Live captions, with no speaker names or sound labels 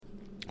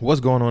What's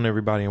going on,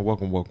 everybody, and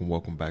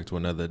welcome back to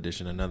another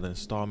edition, another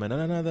installment,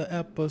 and another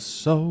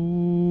episode.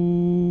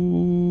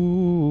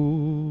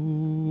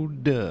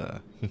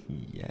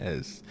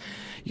 Yes,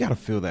 you gotta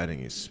feel that in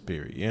your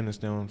spirit. You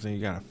understand what I'm saying?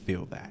 You gotta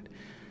feel that.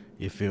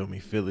 You feel me?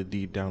 Feel it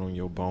deep down on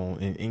your bone,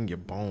 in your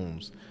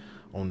bones,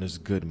 on this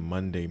good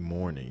Monday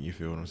morning. You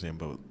feel what I'm saying?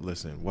 But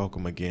listen,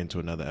 welcome again to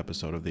another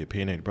episode of the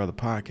Opinionated Brother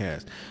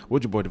Podcast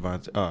with your boy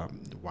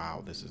Devontae.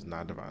 Wow, this is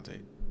not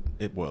Devontae.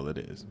 It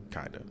is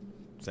kind of.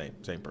 Same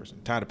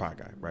person. Ty the Pod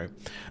Guy, right?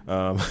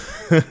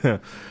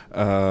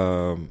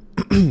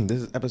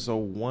 This is episode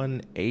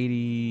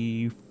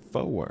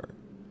 184.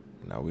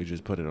 Now we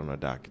just put it on our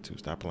docket too.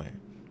 Stop playing.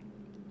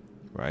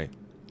 Right?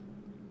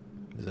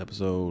 This is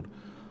episode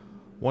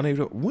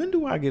 184. When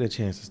do I get a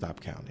chance to stop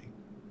counting?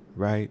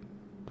 Right?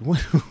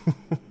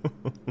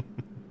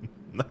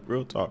 Not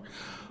real talk.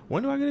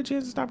 When do I get a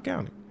chance to stop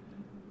counting?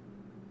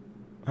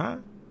 Huh?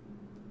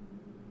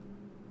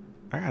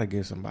 I gotta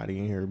get somebody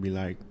in here to be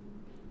like,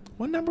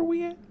 what number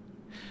we at?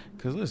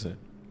 Because listen,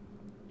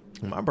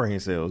 my brain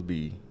cells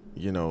be,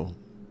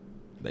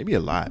 they be a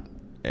lot.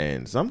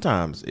 And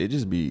sometimes it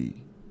just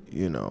be,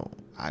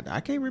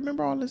 I can't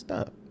remember all this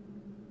stuff.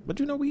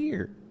 But we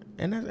here.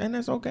 And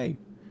that's okay.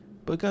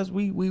 Because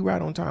we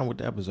right on time with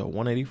the episode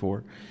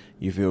 184.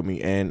 You feel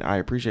me? And I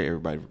appreciate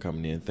everybody for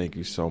coming in. Thank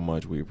you so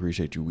much. We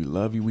appreciate you. We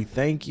love you. We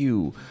thank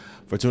you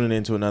for tuning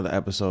in to another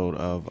episode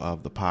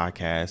of the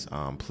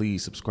podcast.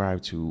 Please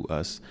subscribe to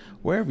us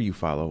wherever you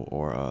follow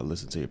or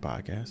listen to your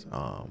podcast.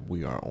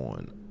 We are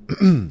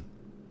on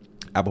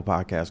Apple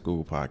Podcasts,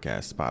 Google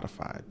Podcasts,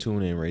 Spotify,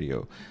 TuneIn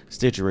Radio,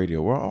 Stitcher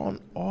Radio. We're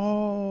on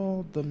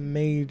all the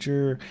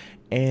major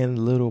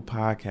and little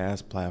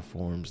podcast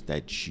platforms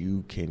that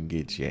you can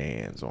get your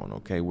hands on,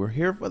 okay? We're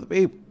here for the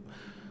people.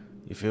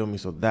 You feel me?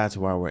 So that's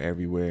why we're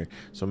everywhere.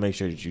 So make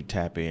sure that you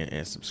tap in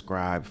and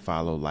subscribe,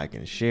 follow, like,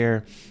 and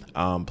share.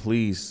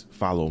 Please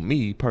follow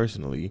me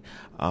personally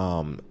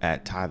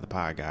at Ty the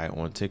Pod Guy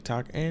on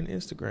TikTok and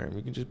Instagram.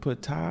 You can just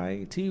put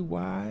Ty,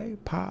 T-Y,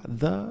 pod,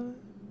 the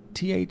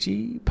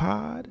T-H-E,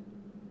 pod,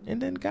 and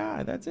then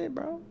guy. That's it,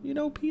 bro.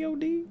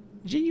 P-O-D,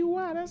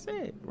 G-U-Y. That's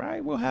it,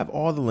 right? We'll have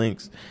all the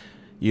links,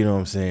 you know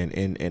what I'm saying,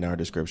 in our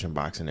description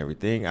box and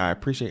everything. I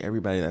appreciate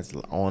everybody that's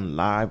on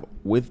live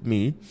with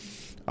me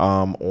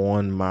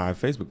on my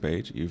Facebook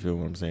page. You feel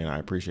what I'm saying? I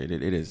appreciate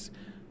it. It is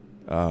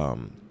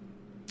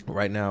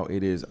right now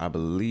it is, I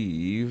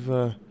believe,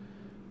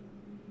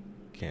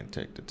 can't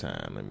take the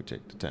time. Let me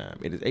take the time.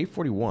 It is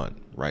 8:41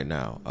 right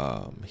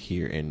now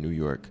here in New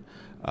York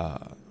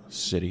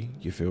City.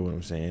 You feel what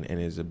I'm saying? And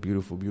it's a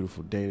beautiful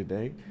day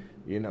today.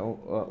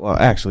 Well,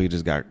 actually, it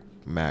just got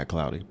mad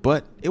cloudy,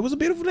 but it was a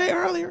beautiful day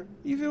earlier.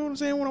 You feel what I'm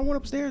saying? When I went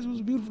upstairs, it was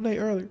a beautiful day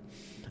earlier.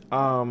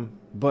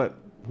 But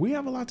we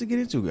have a lot to get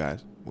into,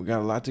 guys. We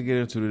got a lot to get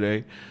into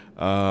today.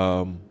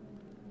 Well,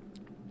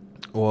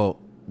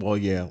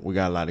 yeah, we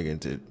got a lot to get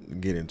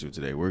into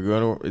today. We're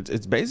gonna.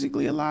 It's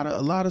basically a lot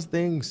of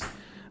things.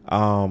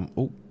 Now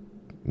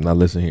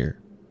listen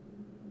here.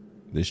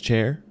 This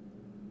chair.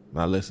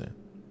 Now listen.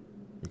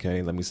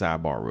 Okay, let me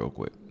sidebar real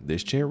quick.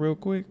 This chair, real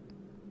quick.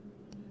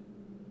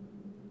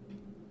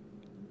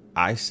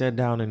 I sat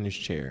down in this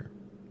chair,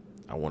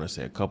 I want to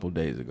say a couple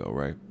days ago,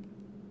 right?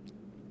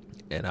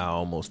 And I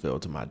almost fell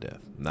to my death.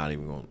 Not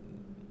even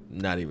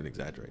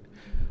exaggerating.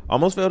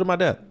 Almost fell to my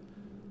death.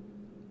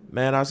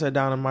 Man, I sat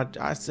down and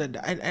I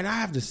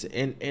have to sit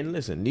and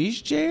listen,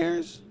 these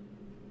chairs,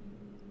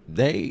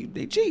 they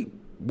cheap.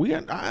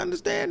 I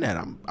understand that.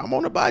 I'm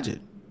on a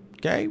budget.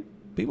 Okay?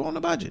 People on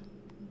a budget.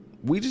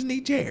 We just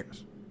need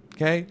chairs.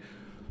 Okay?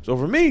 So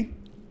for me,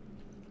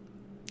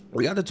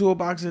 we got the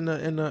toolbox in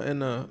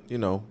the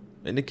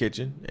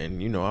kitchen,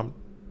 and I'm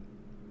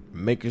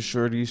making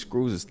sure these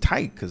screws is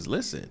tight, cause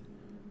listen,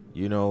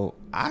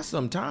 I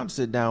sometimes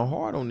sit down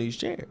hard on these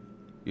chairs.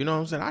 You know what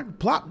I'm saying? I can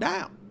plop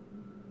down.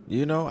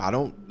 I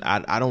don't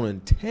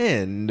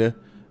intend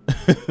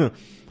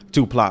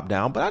to plop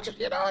down, but I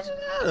just,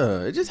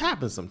 it just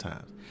happens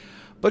sometimes.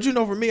 But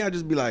for me, I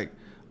just be like,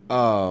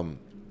 I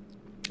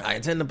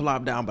intend to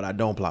plop down, but I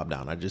don't plop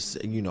down. I just,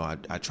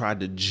 I tried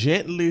to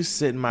gently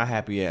sit my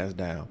happy ass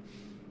down.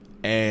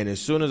 And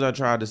as soon as I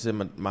tried to sit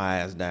my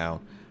ass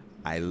down,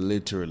 I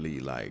literally,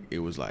 it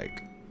was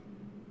like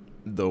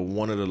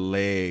one of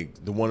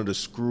the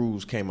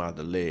screws came out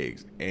the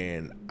legs,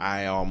 and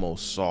I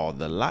almost saw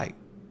the light.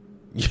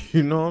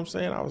 You know what I'm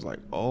saying? I was like,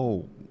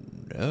 oh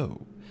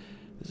no,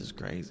 this is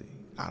crazy.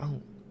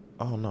 Oh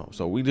no.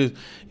 So we just,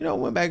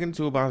 went back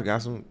into the box,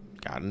 got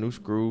a new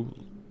screw,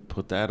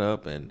 put that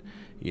up, and,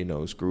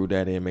 screwed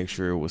that in, make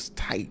sure it was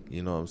tight.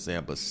 You know what I'm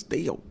saying? But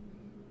still,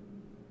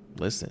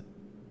 listen,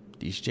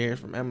 these chairs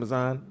from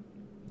Amazon,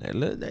 they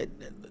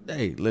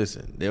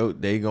listen,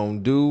 they gonna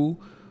do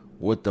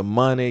what the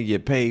money you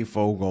pay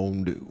for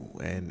gonna do,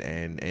 and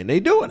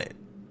they doing it.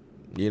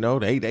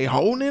 They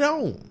holding it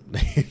on.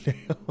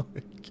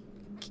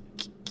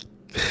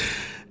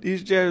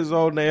 These chairs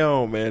holding their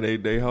own,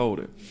 man. They hold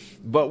it.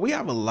 But we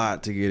have a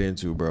lot to get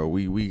into, bro.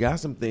 We got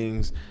some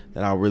things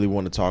that I really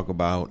want to talk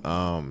about.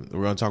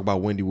 We're going to talk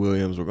about Wendy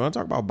Williams. We're going to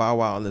talk about Bow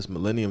Wow on this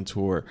Millennium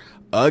Tour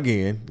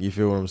again. You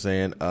feel what I'm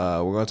saying?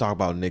 We're going to talk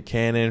about Nick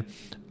Cannon.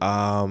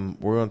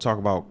 We're going to talk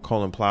about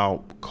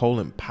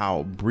Colin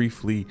Powell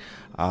briefly.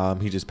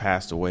 He just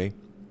passed away.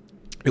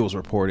 It was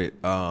reported.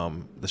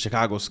 The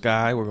Chicago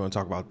Sky, we're going to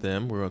talk about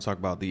them. We're going to talk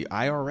about the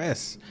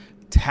IRS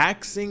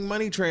taxing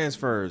money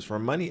transfers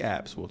from money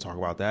apps. We'll talk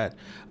about that.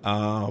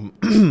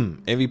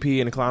 MVP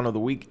and the Clown of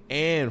the Week.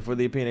 And for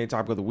the opinionated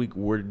topic of the week,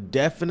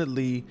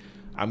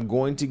 I'm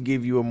going to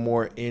give you a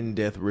more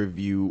in-depth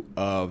review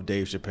of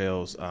Dave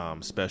Chappelle's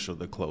special,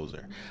 The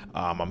Closer.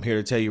 I'm here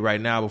to tell you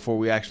right now, before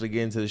we actually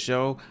get into the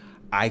show,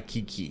 I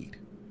kikied.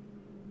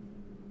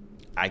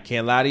 I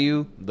can't lie to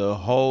you. The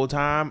whole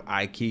time,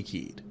 I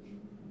kikied.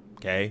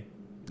 Okay?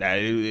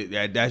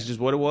 That's just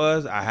what it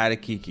was. I had a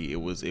kiki. It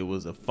was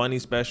a funny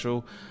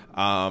special,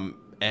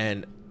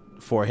 and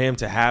for him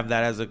to have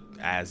that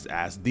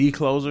as the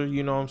closer,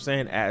 you know what I'm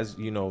saying, as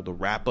you know, the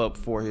wrap up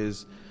for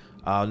his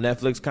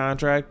Netflix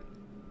contract.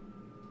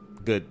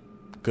 Good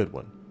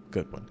one.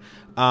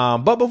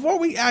 But before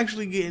we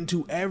actually get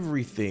into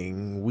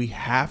everything, we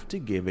have to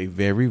give a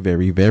very,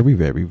 very, very,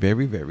 very,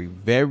 very, very,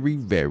 very,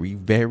 very,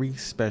 very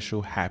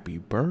special happy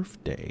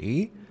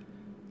birthday.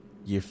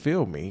 You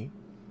feel me?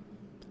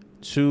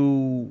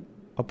 To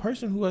a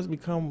person who has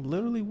become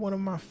literally one of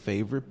my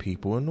favorite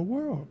people in the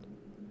world.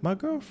 My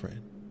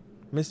girlfriend,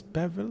 Miss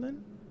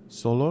Beverlyn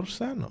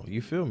Solorzano.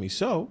 You feel me?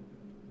 So,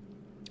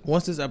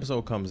 once this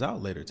episode comes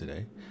out later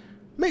today,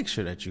 make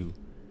sure that you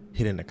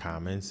hit in the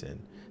comments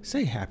and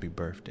say happy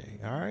birthday.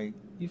 All right?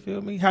 You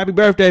feel me? Happy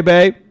birthday,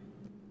 babe.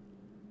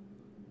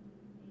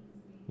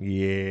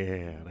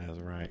 Yeah, that's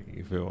right.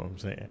 You feel what I'm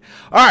saying?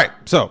 All right,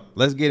 so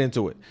let's get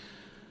into it.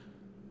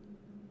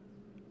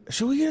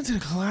 Should we get into the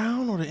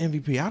clown or the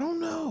MVP? I don't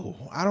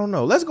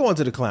know. Let's go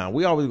into the clown.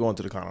 We always go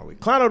into the clown of the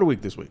week. Clown of the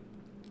week this week.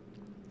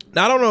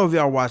 Now, I don't know if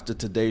y'all watched the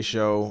Today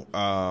Show.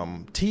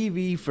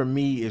 TV for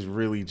me is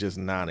really just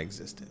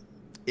non-existent.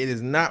 It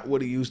is not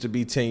what it used to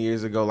be 10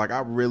 years ago. Like, I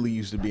really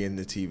used to be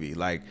into TV.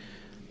 Like,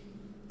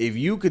 if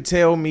you could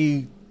tell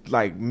me,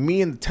 like,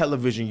 me and the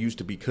television used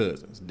to be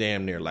cousins,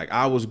 damn near. Like,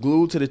 I was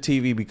glued to the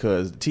TV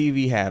because the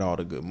TV had all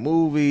the good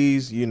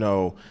movies, you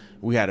know.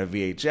 We had a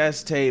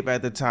VHS tape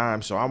at the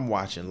time, so I'm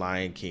watching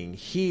Lion King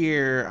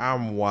here.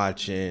 I'm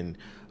watching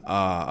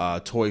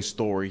Toy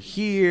Story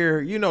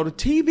here. You know, the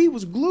TV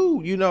was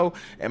glued, you know,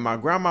 and my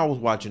grandma was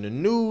watching the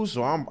news,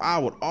 so I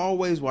would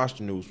always watch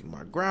the news with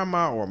my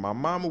grandma or my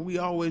mama. We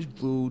always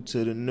glued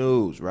to the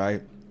news,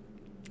 right?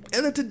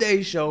 And the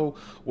Today Show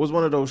was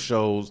one of those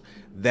shows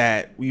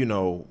that, you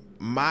know,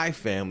 my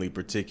family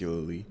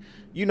particularly,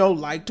 you know,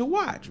 liked to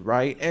watch,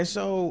 right? And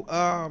so,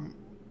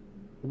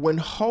 when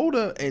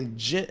Hoda and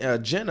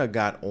Jenna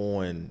got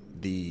on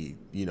the,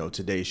 you know,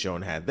 Today Show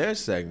and had their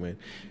segment,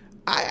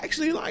 I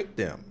actually liked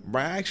them,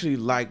 right? I actually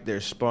liked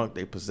their spunk,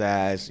 their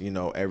pizzazz, you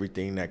know,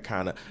 everything that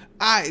kind of,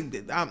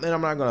 and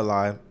I'm not gonna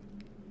lie,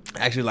 I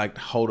actually liked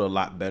Hoda a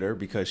lot better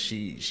because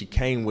she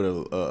came with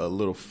a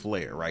little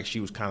flair, right? She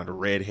was kind of the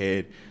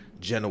redhead,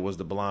 Jenna was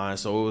the blonde,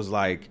 so it was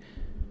like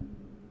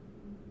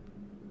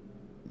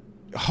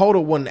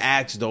Hoda wouldn't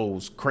ask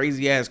those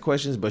crazy ass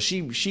questions, but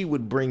she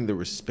would bring the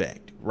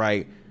respect,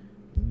 right?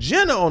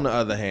 Jenna, on the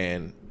other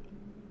hand,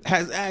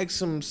 has asked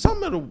some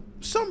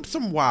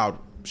wild.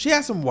 She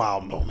has some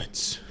wild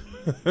moments,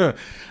 and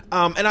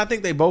I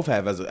think they both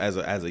have as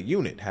a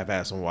unit have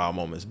had some wild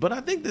moments. But I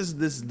think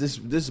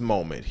this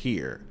moment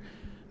here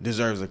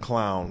deserves a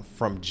clown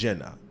from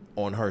Jenna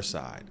on her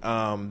side.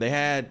 They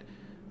had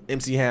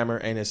MC Hammer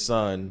and his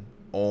son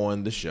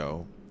on the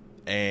show,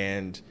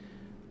 and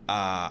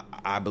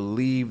I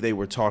believe they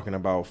were talking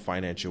about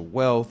financial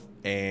wealth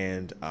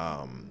and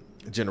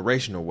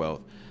generational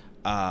wealth.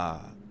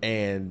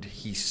 And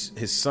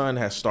his son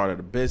has started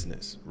a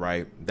business,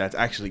 right? That's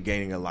actually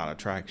gaining a lot of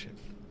traction.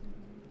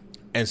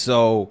 And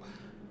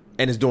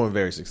it's doing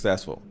very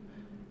successful.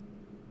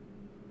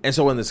 And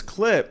so in this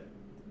clip,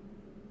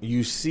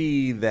 you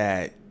see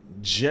that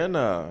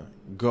Jenna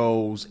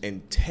goes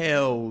and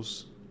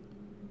tells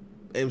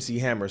MC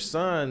Hammer's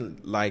son,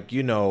 like,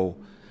 you know,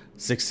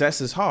 success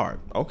is hard.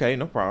 Okay,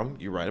 no problem.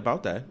 You're right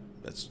about that.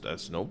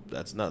 That's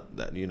not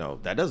that, you know,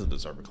 that doesn't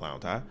deserve a clown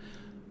tie.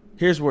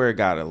 Here's where it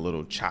got a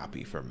little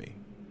choppy for me.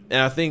 And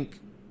I think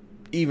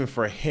even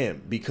for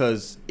him,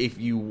 because if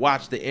you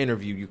watch the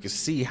interview, you can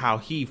see how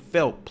he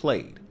felt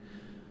played.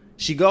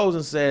 She goes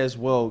and says,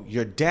 well,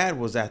 your dad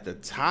was at the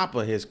top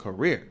of his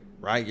career,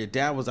 right? Your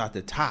dad was at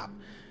the top.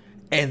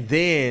 And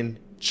then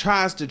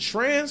tries to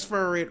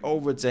transfer it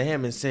over to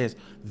him and says,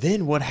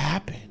 then what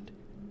happened?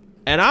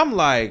 And I'm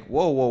like,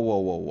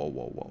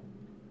 whoa.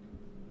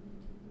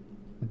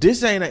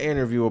 This ain't an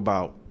interview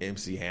about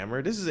MC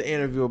Hammer. This is an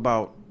interview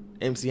about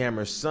MC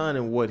Hammer's son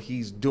and what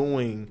he's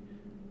doing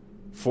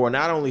for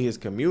not only his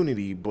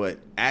community, but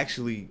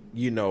actually,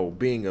 you know,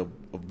 being a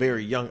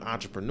very young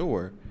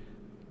entrepreneur.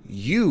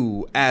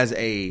 You as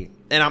and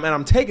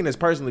I'm taking this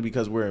personally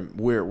because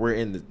we're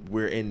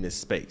in this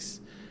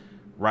space,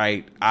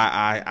 right?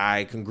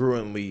 I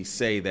congruently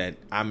say that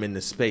I'm in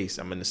the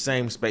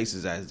same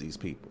spaces as these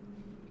people.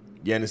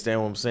 You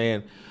understand what I'm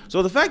saying?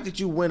 So the fact that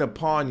you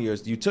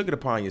took it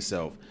upon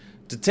yourself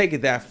to take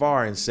it that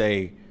far and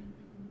say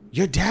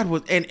your dad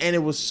was, and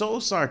it was so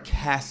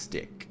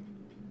sarcastic,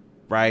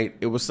 right?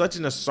 It was such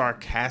in a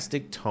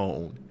sarcastic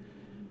tone.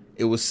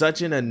 It was such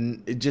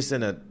just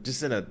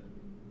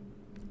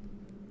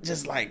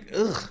like,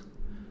 ugh.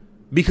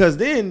 Because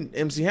then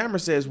MC Hammer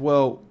says,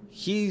 well,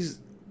 he's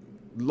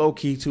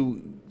low-key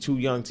too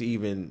young to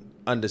even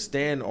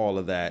understand all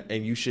of that,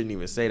 and you shouldn't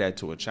even say that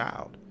to a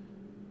child.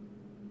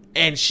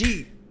 And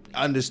she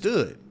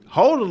understood.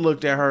 Hoda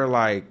looked at her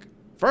like,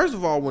 first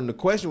of all, when the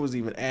question was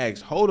even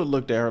asked, Hoda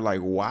looked at her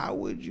like, why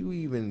would you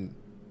even,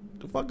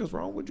 the fuck is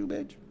wrong with you,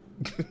 bitch?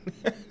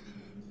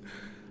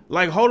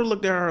 Like, Hoda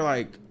looked at her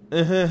like,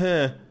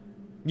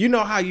 you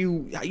know how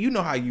you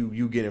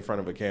get in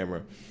front of a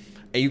camera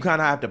and you kind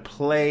of have to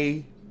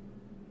play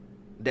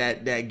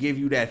that give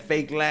you that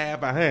fake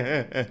laugh.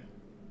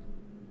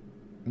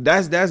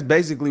 That's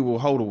basically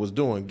what Hoda was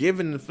doing,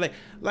 giving the fake.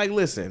 Like,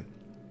 listen,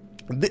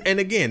 and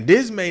again,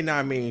 this may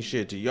not mean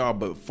shit to y'all,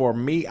 but for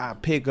me, I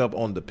pick up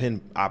on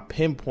I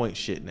pinpoint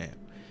shit now,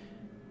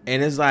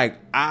 and it's like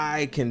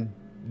I can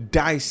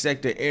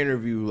dissect an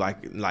interview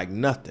like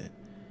nothing.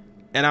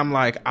 And I'm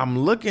like, I'm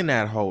looking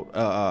at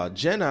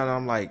Jenna, and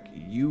I'm like,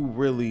 you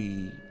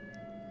really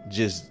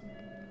just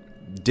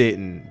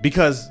didn't.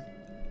 Because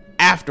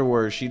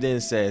afterwards, she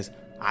then says,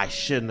 I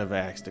shouldn't have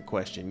asked the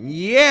question.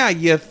 Yeah,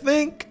 you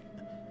think?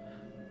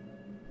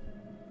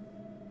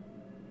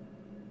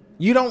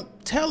 You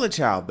don't tell a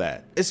child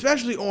that,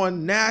 especially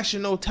on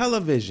national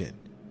television.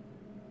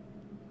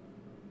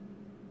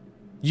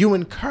 You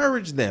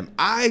encourage them.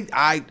 I'm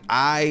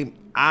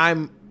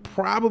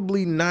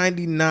probably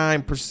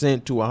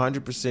 99% to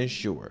 100%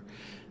 sure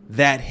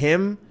that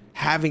him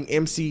having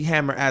MC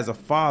Hammer as a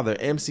father,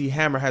 MC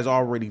Hammer has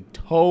already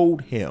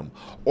told him,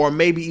 or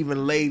maybe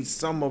even laid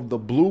some of the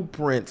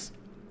blueprints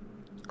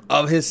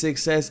of his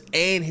success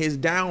and his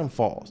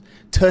downfalls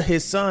to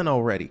his son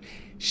already.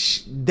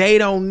 They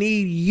don't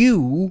need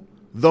you,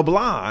 the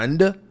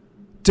blonde,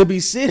 to be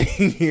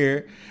sitting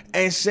here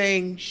and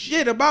saying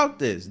shit about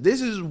this.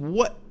 This is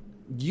what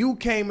you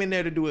came in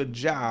there to do, a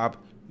job.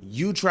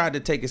 You tried to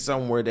take it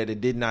somewhere that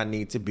it did not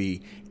need to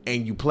be,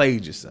 and you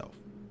played yourself.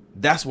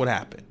 That's what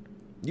happened.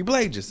 You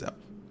played yourself.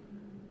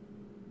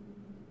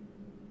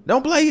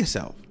 Don't play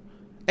yourself.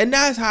 And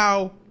that's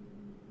how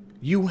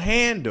you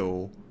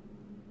handle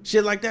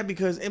shit like that,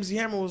 because MC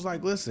Hammer was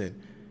like,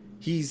 listen,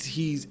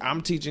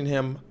 I'm teaching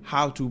him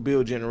how to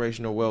build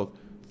generational wealth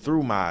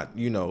through my,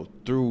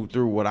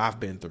 through what I've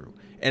been through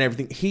and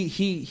everything.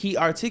 He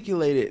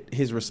articulated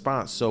his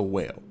response so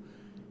well.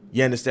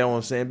 You understand what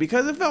I'm saying?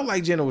 Because it felt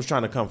like Jenna was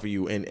trying to come for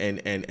you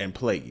and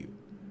play you.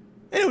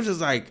 And it was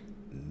just like,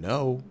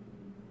 no,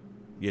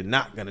 you're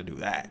not gonna do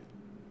that.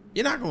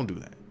 You're not gonna do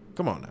that.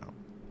 Come on now.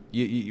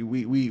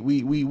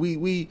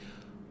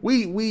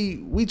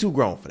 We too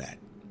grown for that.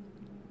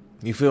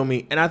 You feel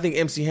me? And I think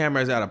MC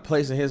Hammer is at a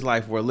place in his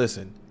life where,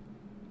 listen,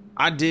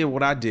 I did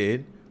what I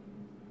did.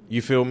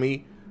 You feel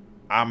me?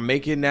 I'm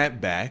making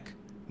that back.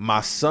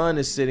 My son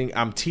is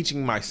I'm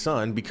teaching my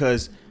son,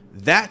 because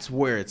that's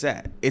where it's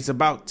at. It's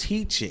about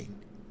teaching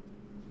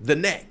the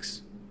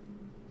next.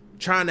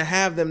 Trying to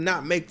have them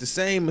not make the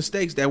same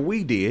mistakes that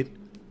we did.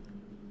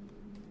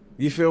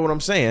 You feel what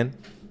I'm saying?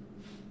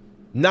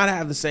 Not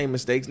have the same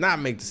mistakes, not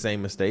make the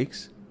same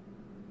mistakes.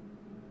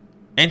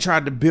 And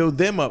tried to build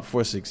them up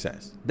for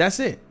success. That's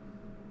it.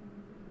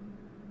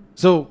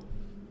 So,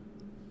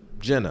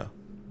 Jenna,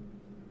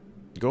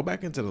 go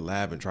back into the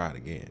lab and try it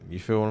again. You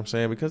feel what I'm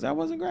saying? Because that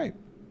wasn't great.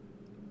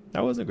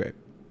 That wasn't great.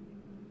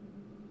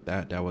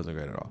 That wasn't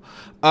great at all.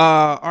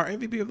 Our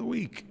MVP of the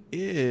week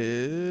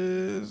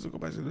is, we'll go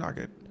back to the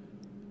docket.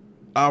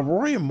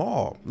 Roy and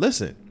Mal.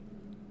 Listen,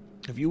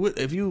 if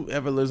you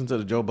ever listen to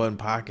the Joe Budden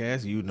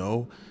podcast,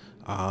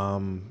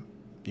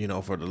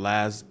 for the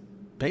last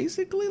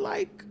basically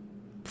like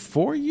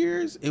 4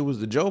 years, it was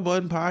the Joe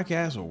Budden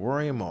podcast with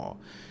Rory and Mal.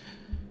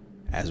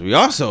 As we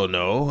also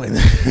know,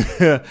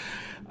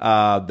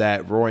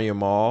 that Rory and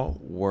Mal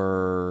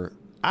were,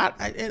 I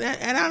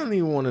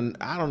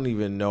don't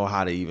even know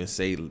how to even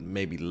say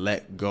maybe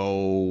let go,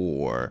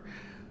 or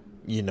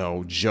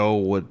Joe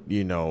would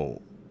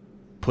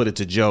put it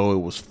to Joe,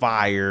 it was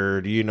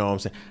fired. You know what I'm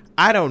saying?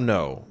 I don't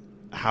know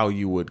how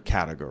you would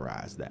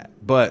categorize that,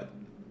 but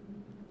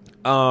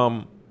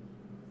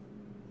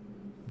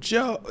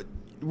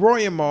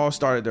Roy and Mal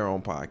started their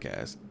own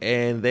podcast,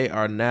 and they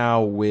are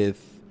now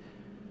with,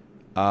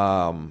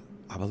 I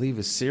believe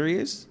it's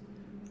Sirius,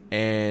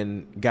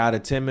 and got a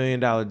 $10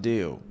 million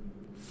deal,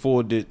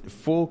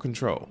 full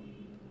control.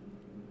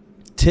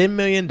 $10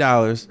 million,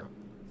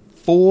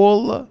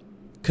 full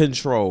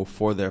control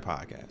for their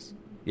podcast.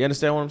 You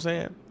understand what I'm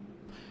saying?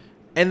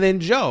 And then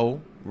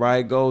Joe,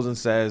 right, goes and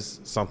says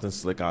something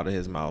slick out of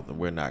his mouth, and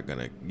we're not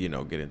gonna,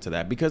 get into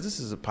that, because this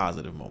is a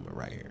positive moment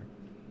right here.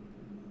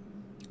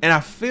 And I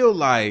feel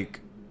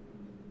like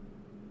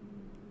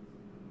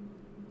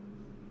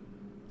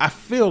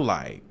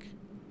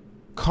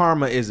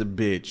karma is a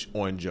bitch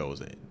on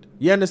Joe's end.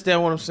 You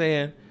understand what I'm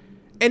saying?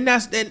 And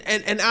that's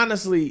and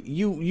honestly,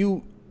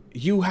 you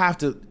have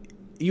to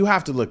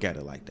look at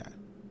it like that.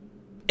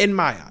 In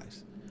my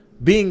eyes,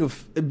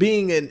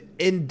 being an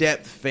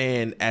in-depth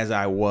fan as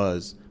I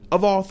was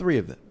of all three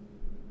of them.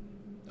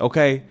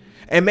 Okay?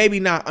 And maybe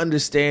not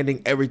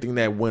understanding everything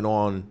that went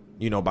on,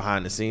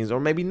 behind the scenes, or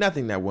maybe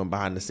nothing that went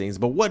behind the scenes,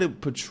 but what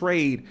it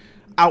portrayed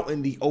out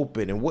in the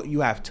open and what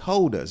you have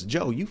told us.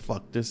 Joe, you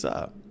fucked this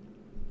up.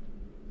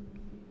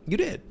 You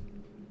did.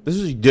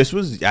 This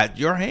was at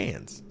your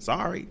hands.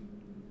 Sorry.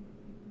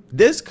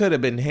 This could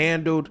have been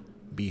handled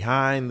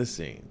behind the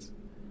scenes.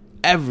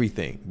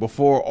 Everything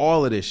before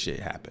all of this shit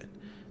happened.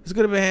 This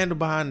could have been handled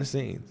behind the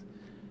scenes.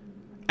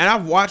 And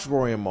I've watched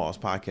Rory and Mal's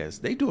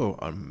podcast. They do an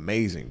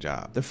amazing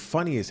job. They're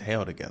funny as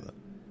hell together.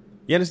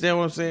 You understand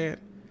what I'm saying?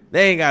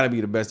 They ain't got to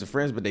be the best of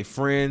friends, but they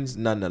friends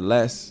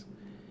nonetheless.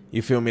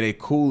 You feel me? They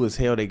cool as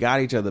hell. They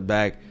got each other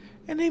back.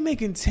 And they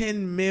making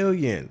 10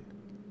 million.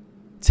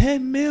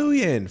 10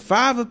 million.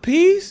 5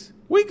 apiece?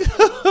 We're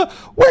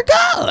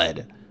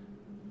good.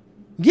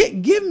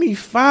 Give me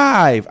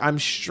 5. I'm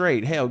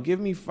straight. Hell, give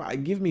me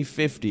 5. Give me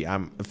 50.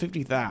 I'm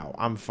 50,000.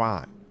 I'm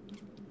fine.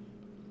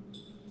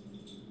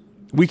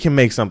 We can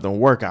make something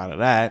work out of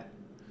that.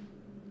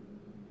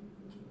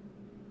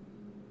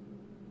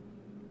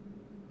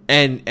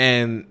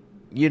 And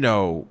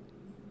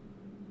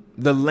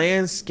the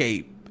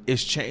landscape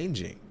is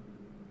changing.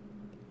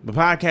 The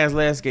podcast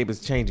landscape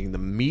is changing. The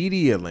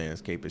media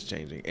landscape is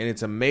changing. And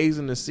it's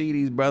amazing to see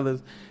these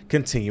brothers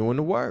continuing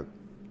to work.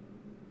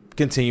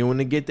 Continuing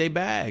to get their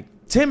bag.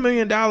 $10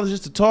 million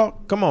just to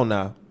talk? Come on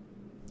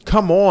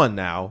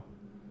now.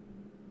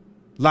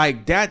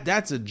 Like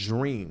that's a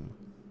dream.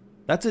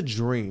 That's a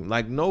dream.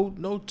 Like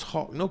no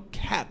talk, no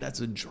cap. That's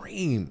a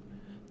dream.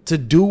 To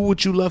do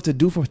what you love to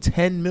do for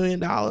 $10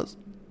 million?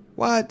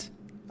 What?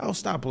 Oh,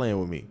 stop playing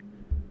with me.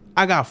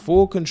 I got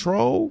full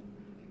control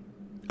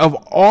of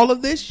all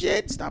of this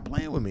shit. Stop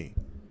playing with me.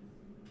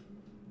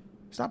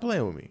 Stop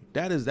playing with me.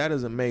 That is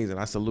amazing.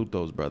 I salute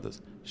those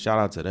brothers. Shout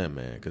out to them,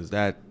 man, because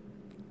that's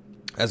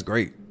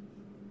great.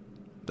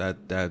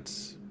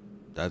 That's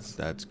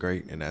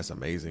great, and that's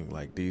amazing.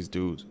 Like, these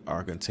dudes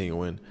are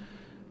continuing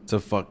to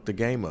fuck the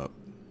game up.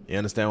 You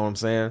understand what I'm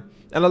saying?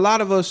 And a lot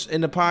of us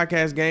in the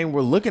podcast game,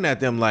 we're looking at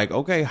them like,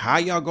 okay, how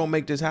y'all gonna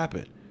make this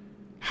happen?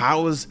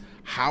 How is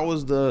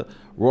the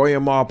Roy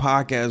and Mal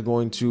podcast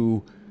going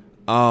to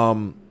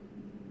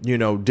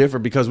differ?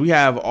 Because we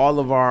have all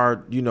of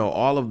our,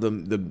 all of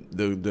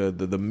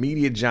the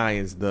media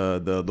giants,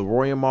 the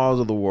Roy and Mals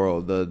of the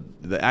world,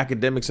 the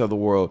academics of the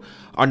world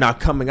are not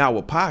coming out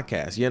with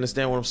podcasts. You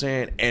understand what I'm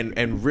saying?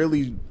 And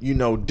really,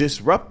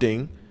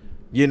 disrupting,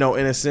 in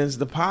a sense,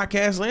 the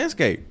podcast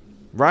landscape.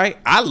 Right?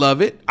 I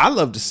love it. I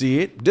love to see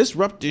it.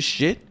 Disrupt this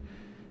shit.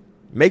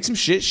 Make some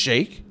shit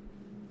shake.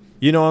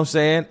 You know what I'm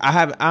saying? I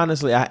have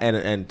honestly,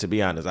 and to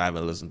be honest, I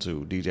haven't listened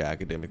to DJ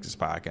Academics'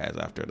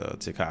 podcast after the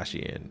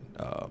Tekashi and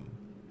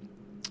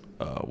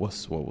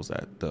what was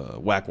that? The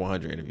Whack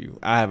 100 interview.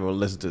 I haven't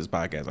listened to his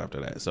podcast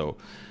after that. So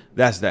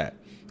that's that.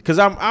 Because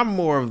I'm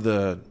more of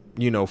the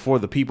for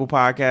the people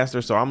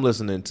podcaster. So I'm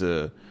listening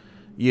to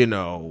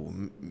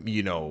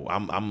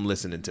I'm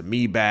listening to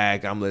Me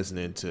Back. I'm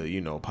listening to,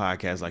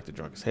 podcasts like the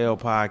Drunk as Hell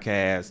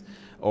podcast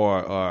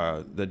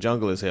or the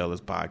Jungle as Hell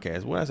is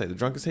podcast. What did I say? The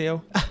Drunk as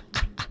Hell?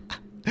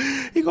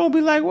 He gonna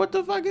be like, what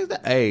the fuck is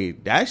that? Hey,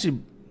 I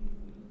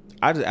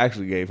just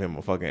actually gave him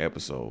a fucking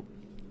episode.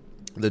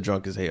 The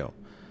Drunk as Hell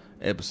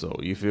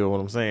episode. You feel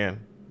what I'm saying?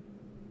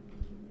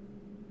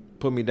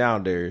 Put me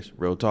down, Darius.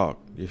 Real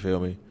talk. You feel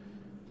me?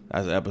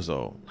 That's an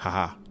episode.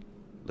 Haha.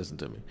 Listen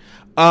to me.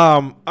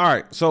 All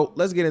right, so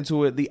let's get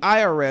into it. The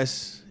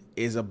IRS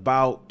is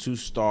about to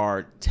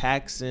start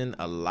taxing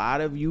a lot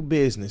of you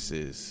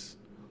businesses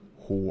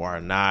who are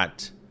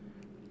not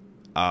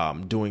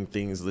doing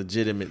things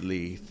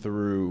legitimately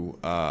through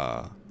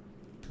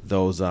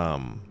those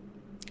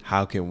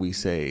how can we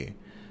say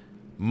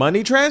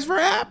money transfer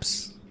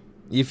apps?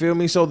 You feel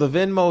me? So the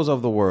Venmos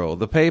of the world,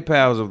 the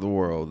PayPals of the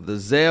world, the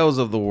Zelles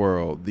of the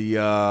world,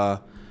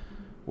 the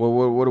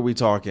what are we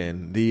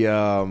talking?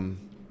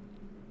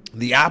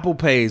 The Apple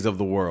Pays of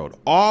the world,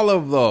 all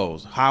of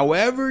those,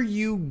 however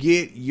you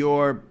get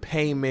your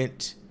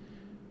payment,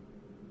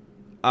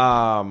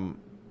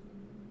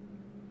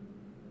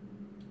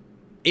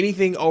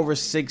 anything over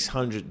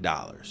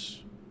 $600,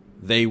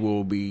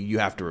 you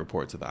have to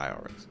report to the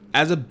IRS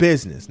as a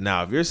business.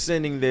 Now, if you're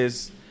sending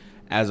this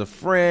as a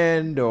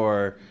friend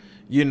or,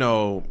 hey,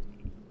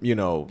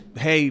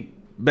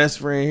 best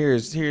friend,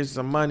 here's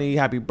some money,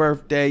 happy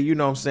birthday, you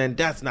know what I'm saying?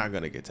 That's not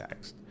going to get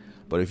taxed.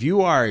 But if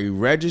you are a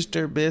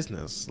registered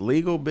business,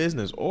 legal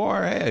business,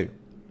 or hey,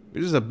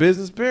 it's just a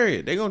business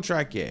period, they're going to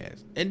track your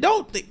ass. And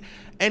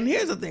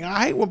here's the thing.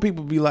 I hate when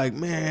people be like,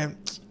 man,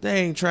 they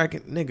ain't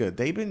tracking. Nigga,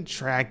 they've been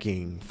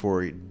tracking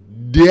for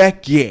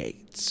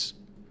decades.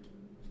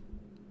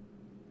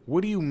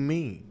 What do you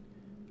mean?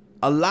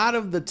 A lot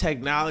of the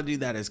technology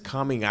that is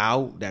coming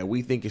out that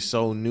we think is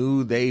so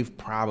new, they've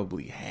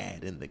probably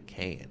had in the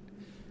can.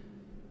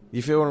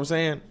 You feel what I'm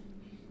saying?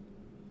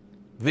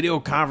 Video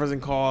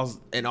conferencing calls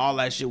and all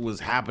that shit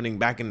was happening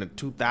back in the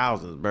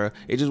 2000s, bro.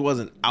 It just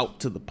wasn't out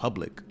to the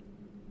public.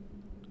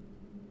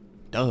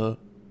 Duh.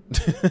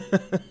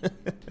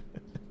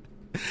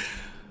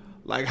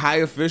 Like, high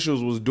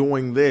officials was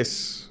doing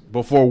this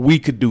before we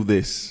could do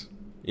this.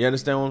 You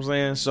understand what I'm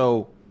saying?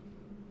 So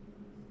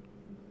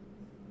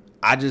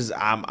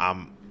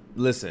I'm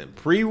listen,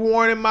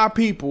 pre-warning my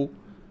people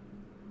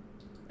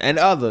and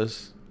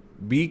others,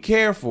 be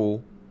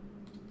careful,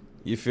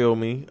 you feel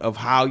me, of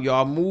how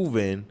y'all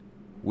moving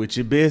with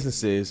your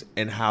businesses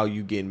and how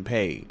you getting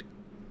paid.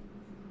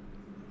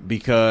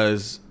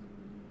 Because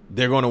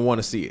they're going to want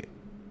to see it.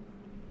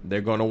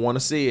 They're going to want to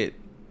see it.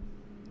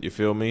 You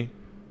feel me?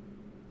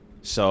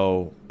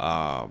 So,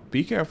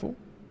 be careful.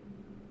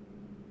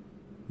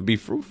 Be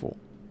fruitful.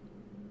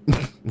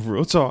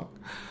 Real talk.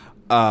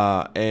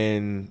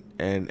 And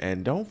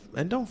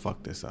don't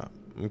fuck this up.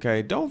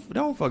 Okay?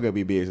 Don't fuck up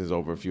your business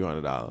over a few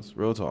 $100s.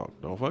 Real talk.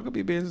 Don't fuck up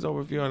your business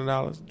over a few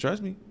 $100s.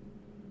 Trust me.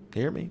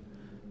 Hear me.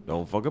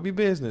 Don't fuck up your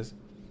business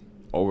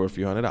over a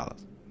few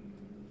 $100s.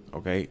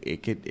 Okay?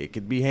 It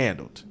could be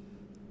handled.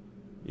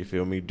 You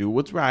feel me? Do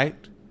what's right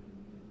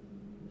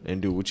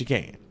and do what you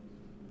can.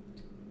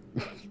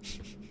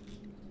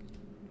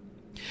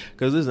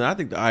 Because listen, I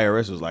think the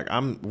IRS was like,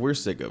 we're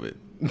sick of it.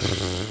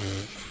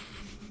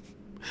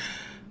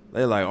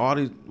 They're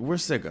like, we're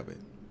sick of it.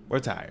 We're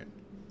tired.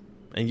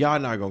 And y'all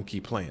not going to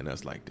keep playing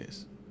us like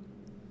this.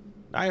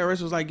 The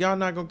IRS was like, y'all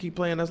not going to keep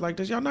playing us like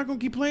this. Y'all not going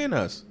to keep playing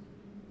us.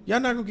 You're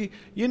not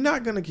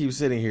going to keep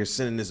sitting here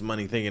sending this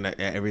money thinking that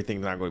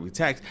everything's not going to be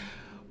taxed.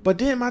 But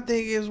then my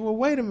thing is, well,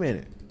 wait a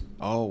minute.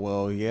 Oh,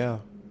 well, yeah.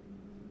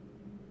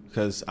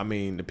 Because, I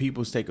mean, the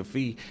peoples take a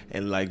fee.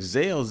 And like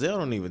Zelle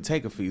don't even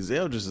take a fee.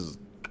 Zelle just is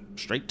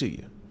straight to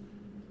you.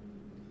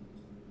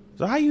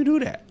 So how you do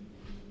that?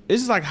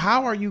 It's like,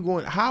 how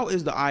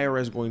is the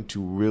IRS going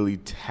to really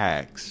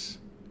tax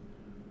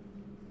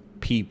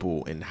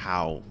people and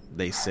how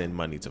they send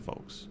money to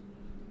folks?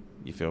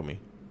 You feel me?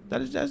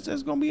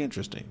 That's going to be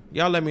interesting.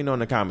 Y'all let me know in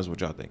the comments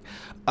what y'all think.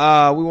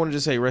 We wanted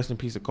to say rest in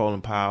peace to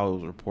Colin Powell. It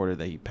was reported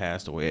that he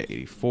passed away at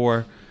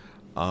 84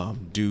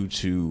 due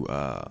to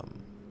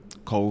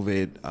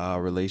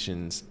COVID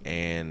relations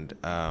and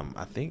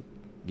I think,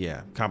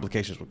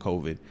 complications with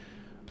COVID.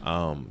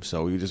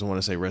 So we just want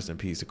to say rest in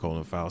peace to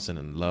Colin Powell,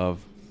 sending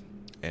love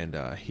and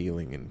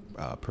healing and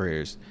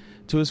prayers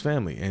to his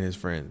family and his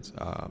friends.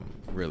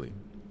 Really.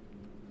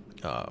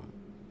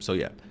 So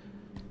yeah.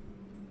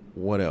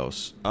 What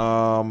else?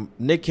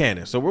 Nick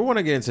Cannon. So we want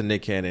to get into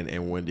Nick Cannon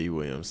and Wendy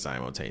Williams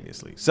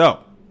simultaneously. So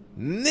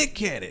Nick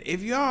Cannon,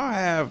 if y'all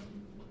have,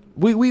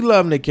 we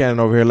love Nick Cannon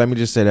over here. Let me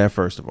just say that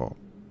first of all.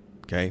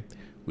 Okay.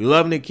 We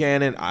love Nick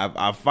Cannon.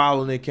 I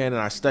follow Nick Cannon.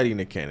 I study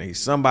Nick Cannon. He's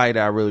somebody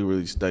that I really,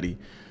 really study.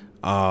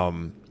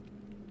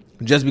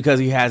 Just because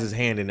he has his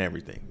hand in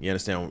everything. You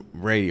understand?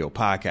 Radio,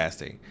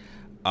 podcasting,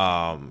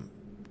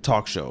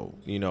 talk show,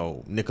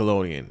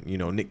 Nickelodeon,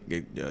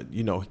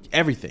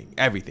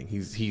 everything.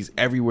 He's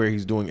everywhere.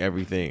 He's doing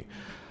everything.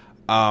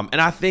 And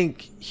I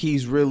think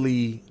he's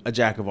really a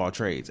jack of all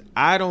trades.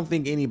 I don't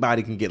think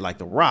anybody can get like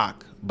The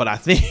Rock, but I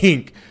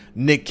think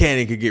Nick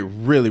Cannon could get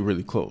really,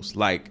 really close.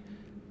 Like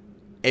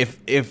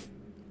if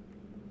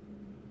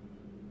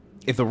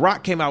The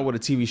Rock came out with a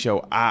TV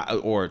show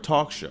or a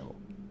talk show,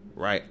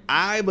 right?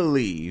 I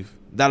believe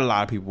that a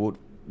lot of people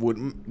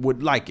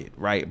would like it,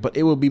 right? But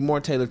it would be more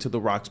tailored to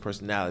The Rock's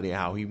personality and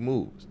how he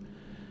moves.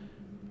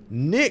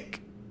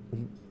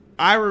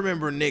 I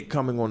remember Nick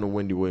coming on the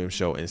Wendy Williams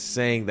show and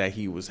saying that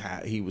he was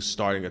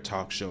starting a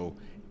talk show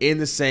in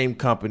the same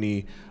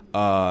company,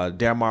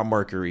 Debmar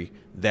Mercury,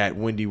 that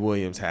Wendy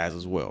Williams has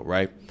as well,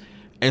 right?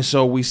 And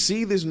so we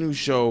see this new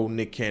show,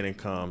 Nick Cannon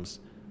comes,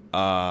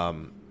 Hey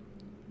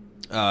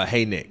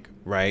Nick,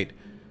 right?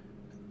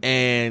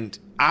 And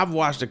I've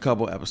watched a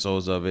couple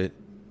episodes of it,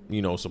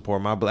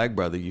 support my black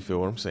brother, you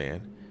feel what I'm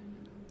saying?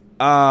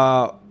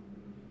 But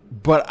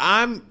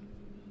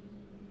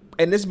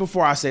and this is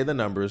before I say the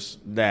numbers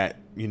that,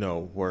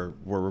 were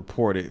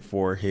reported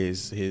for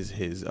his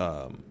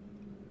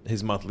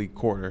monthly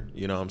quarter,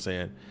 you know what I'm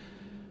saying?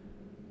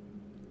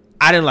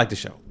 I didn't like the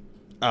show.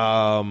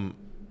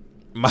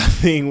 My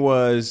thing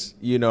was,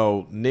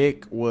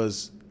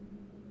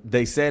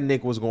 they said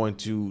Nick was going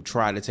to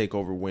try to take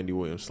over Wendy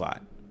Williams'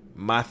 slot.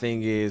 My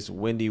thing is,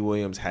 Wendy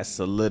Williams has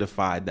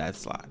solidified that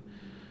slot.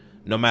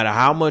 No matter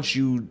how much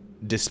you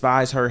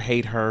despise her,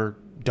 hate her,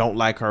 don't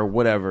like her,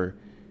 whatever,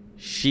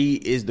 she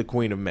is the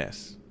queen of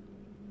mess.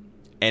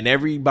 And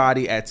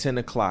everybody at 10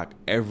 o'clock,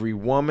 every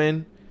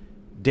woman,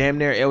 damn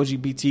near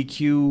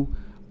LGBTQ,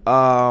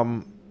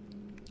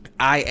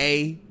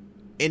 IA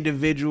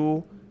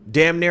individual,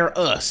 damn near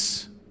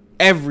us,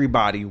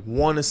 everybody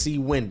want to see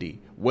Wendy,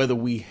 whether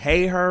we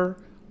hate her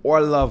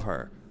or love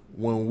her.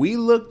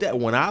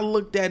 When I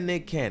looked at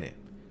Nick Cannon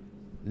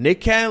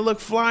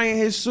looked fly in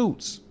his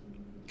suits.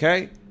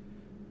 Okay?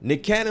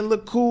 Nick Cannon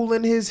looked cool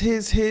in his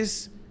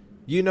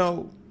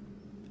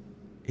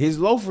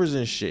loafers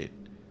and shit.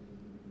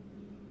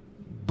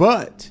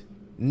 But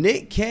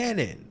Nick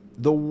Cannon,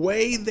 the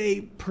way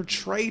they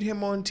portrayed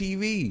him on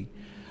TV,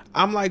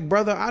 I'm like,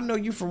 brother, I know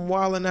you from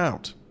Wildin'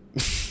 Out.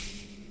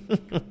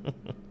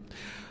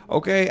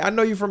 Okay, I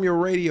know you from your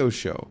radio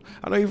show.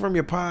 I know you from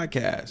your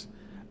podcast.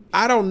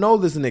 I don't know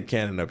this Nick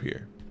Cannon up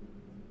here.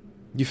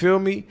 You feel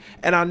me?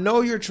 And I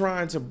know you're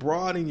trying to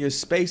broaden your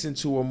space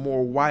into a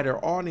more wider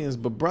audience,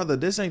 but brother,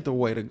 this ain't the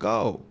way to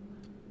go.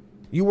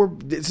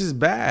 This is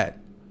bad.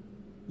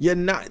 You're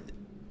not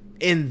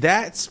in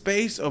that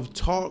space of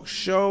talk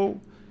show.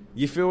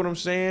 You feel what I'm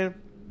saying?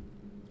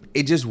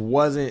 It just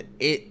wasn't,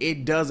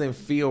 it doesn't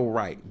feel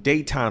right.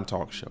 Daytime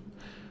talk show,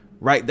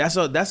 right? That's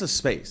a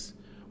space.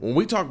 When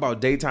we talk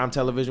about daytime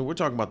television, we're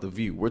talking about The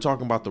View. We're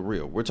talking about The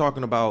Real. We're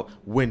talking about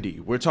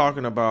Wendy. We're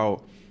talking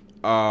about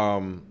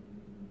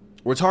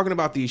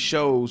these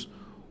shows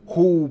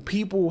who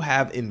people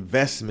have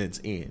investments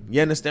in. You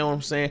understand what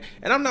I'm saying?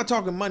 And I'm not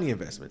talking money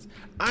investments.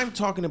 I'm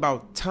talking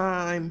about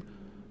time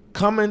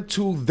coming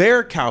to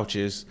their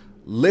couches,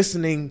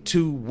 listening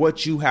to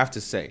what you have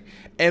to say.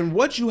 And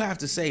what you have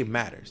to say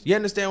matters. You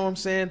understand what I'm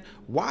saying?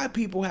 Why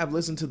people have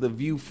listened to The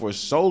View for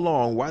so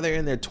long, why they're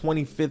in their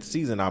 25th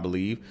season, I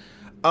believe,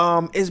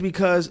 is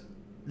because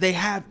they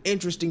have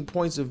interesting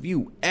points of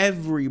view.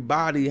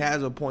 Everybody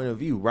has a point of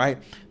view, right?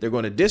 They're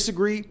going to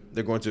disagree.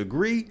 They're going to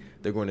agree.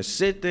 They're going to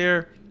sit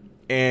there,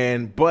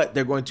 but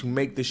they're going to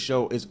make the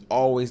show is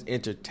always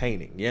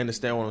entertaining. You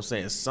understand what I'm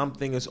saying?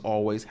 Something is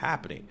always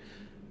happening,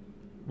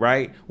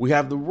 right? We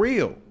have The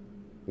Real,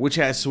 which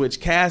has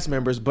switched cast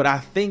members, but I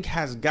think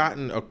has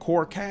gotten a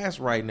core cast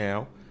right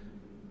now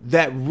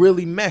that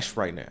really mesh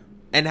right now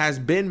and has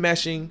been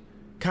meshing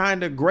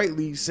kind of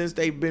greatly since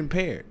they've been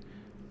paired,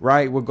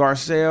 right? With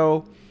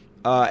Garcelle,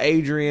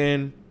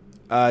 Adrian,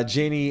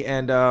 Jenny,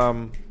 and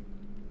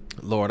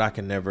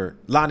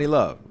Lonnie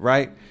Love,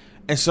 right?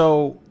 And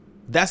so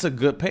that's a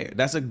good pair.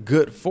 That's a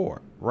good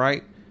four,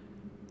 right?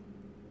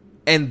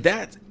 And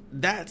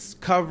that's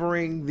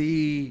covering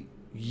the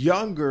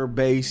younger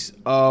base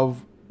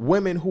of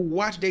women who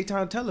watch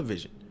daytime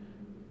television,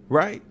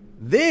 right?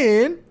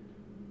 Then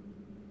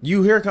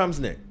here comes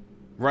Nick,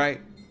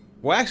 right?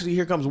 Well, actually,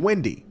 here comes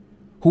Wendy,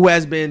 who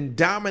has been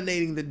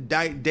dominating the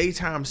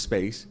daytime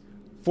space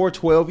for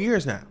 12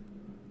 years now,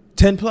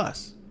 10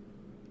 plus.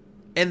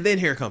 And then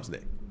here comes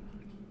Nick,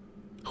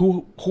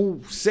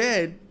 who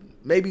said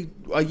maybe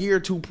a year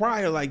or two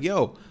prior, like,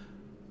 yo,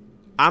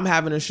 I'm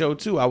having a show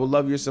too. I would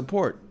love your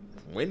support.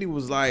 Wendy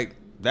was like,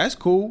 that's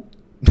cool.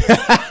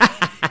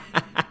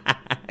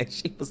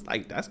 She was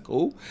like, that's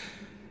cool.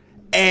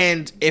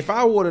 And if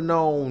I would have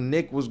known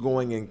Nick was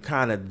going in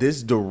kind of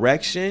this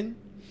direction,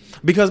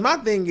 because my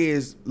thing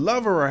is,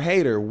 love her or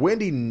hate her,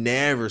 Wendy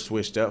never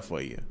switched up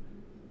for you.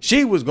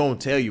 She was going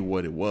to tell you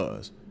what it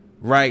was,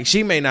 right?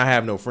 She may not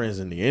have no friends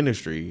in the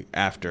industry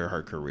after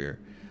her career,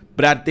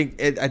 but I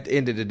think at the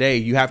end of the day,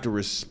 you have to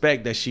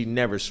respect that she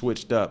never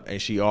switched up and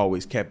she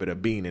always kept it a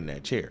bean in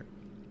that chair.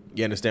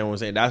 You understand what I'm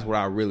saying? That's what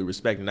I really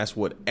respect. And that's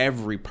what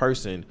every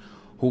person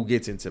who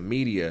gets into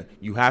media,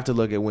 you have to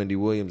look at Wendy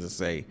Williams and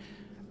say,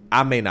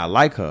 I may not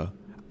like her.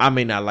 I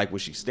may not like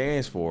what she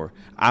stands for.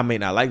 I may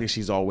not like that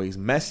she's always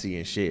messy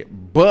and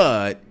shit,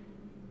 but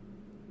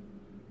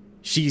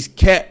she's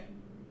kept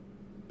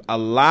a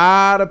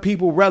lot of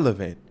people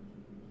relevant.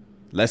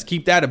 Let's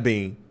keep that a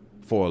bean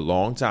for a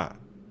long time.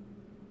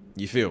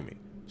 You feel me?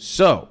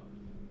 So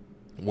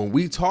when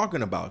we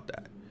talking about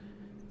that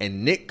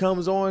and Nick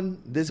comes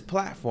on this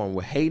platform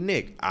with, hey,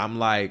 Nick, I'm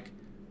like,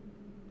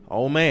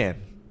 oh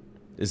man,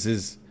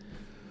 this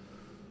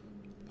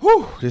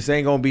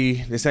ain't gonna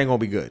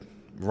be good,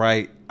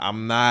 right?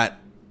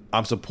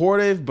 I'm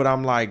supportive, but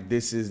I'm like,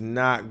 this is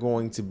not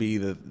going to be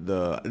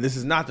this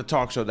is not the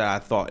talk show that I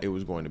thought it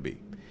was going to be.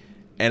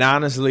 And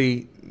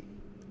honestly,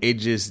 it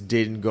just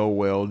didn't go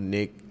well.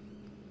 Nick,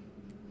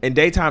 in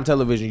daytime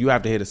television, you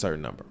have to hit a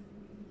certain number,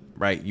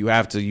 right? You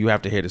have to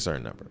hit a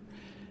certain number.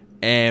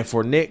 And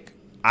for Nick,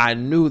 I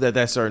knew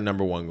that certain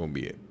number wasn't going to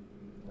be it.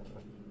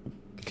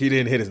 He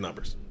didn't hit his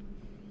numbers.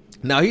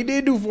 Now, he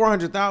did do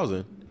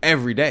 400,000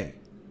 every day.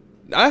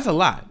 Now, that's a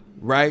lot,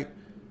 right?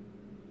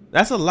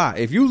 That's a lot.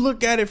 If you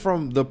look at it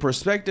from the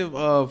perspective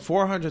of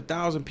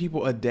 400,000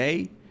 people a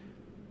day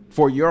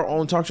for your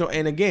own talk show.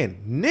 And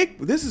again, Nick,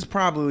 this is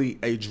probably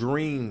a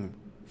dream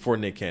for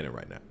Nick Cannon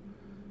right now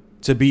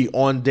to be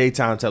on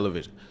daytime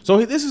television.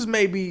 So this is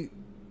maybe,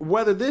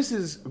 whether this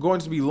is going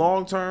to be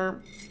long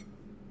term,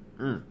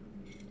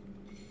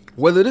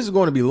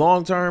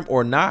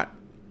 or not,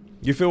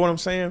 you feel what I'm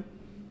saying?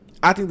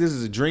 I think this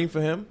is a dream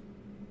for him.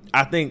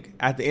 I think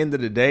at the end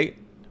of the day,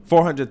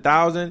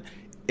 400,000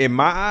 in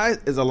my eyes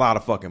is a lot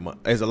of fucking money.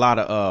 Is a lot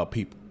of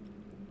people.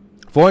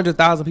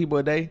 400,000 people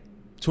a day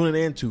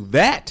tuning into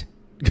that,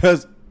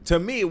 because to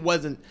me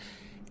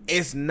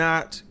it's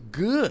not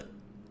good.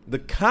 The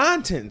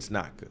content's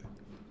not good.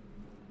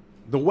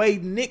 The way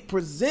Nick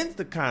presents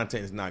the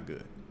content is not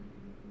good.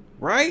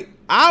 Right?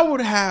 I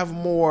would have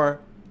more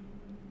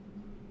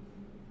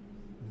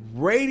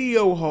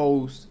radio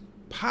hosts,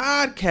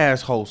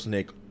 podcast hosts,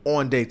 Nick,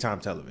 on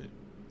daytime television.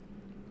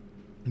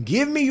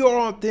 Give me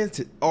your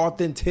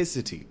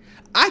authenticity.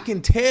 I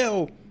can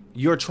tell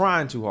you're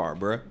trying too hard,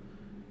 bruh.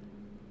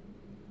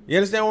 You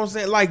understand what I'm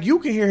saying? Like, you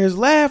can hear his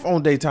laugh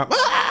on daytime.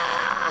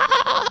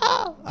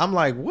 I'm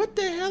like, what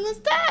the hell is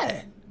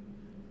that?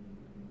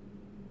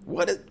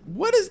 What?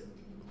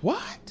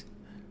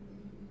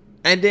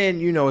 And then,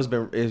 you know,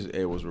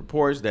 it was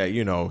reports that,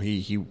 you know,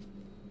 he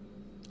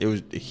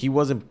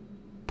wasn't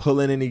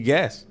pulling any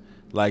guests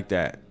like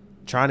that,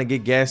 trying to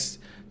get guests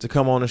to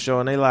come on the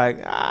show, and they like,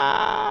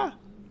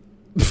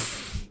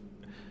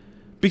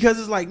 because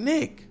it's like,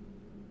 Nick,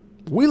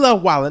 we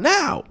love Wildin'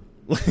 Out.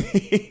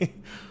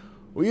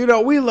 You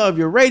know, we love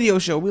your radio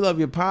show, we love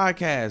your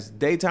podcast,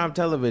 daytime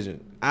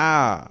television.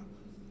 That's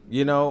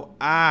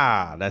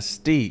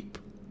steep.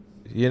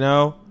 You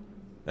know,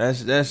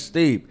 that's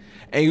steep.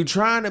 And you're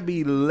trying to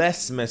be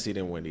less messy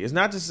than Wendy. It's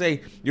not to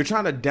say you're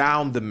trying to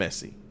down the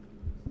messy,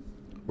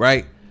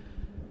 right?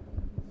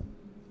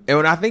 And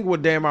when I think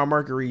what Damian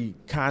Mercury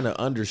kind of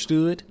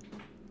understood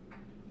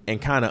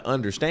and kind of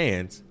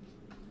understands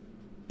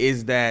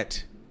is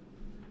that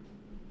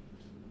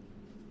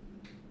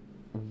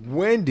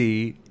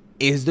Wendy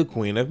is the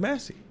queen of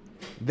messy.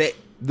 That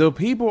the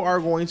people are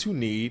going to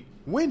need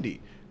Wendy,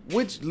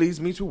 which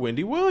leads me to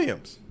Wendy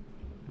Williams,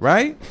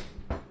 right?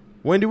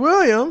 Wendy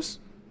Williams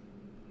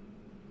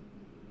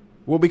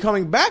will be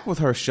coming back with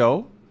her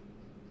show,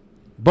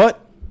 but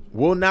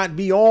will not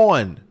be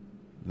on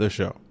the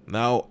show.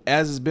 Now,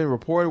 as it's been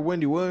reported,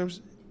 Wendy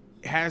Williams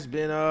has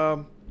been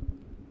in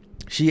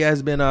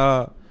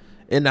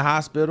the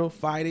hospital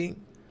fighting,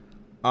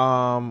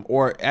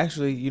 or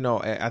actually, you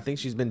know, I think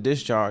she's been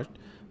discharged,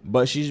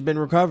 but she's been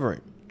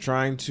recovering,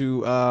 trying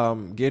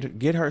to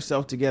get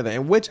herself together,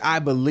 and which I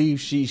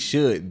believe she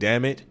should.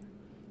 Damn it.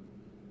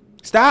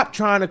 Stop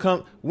trying to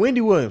come,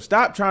 Wendy Williams,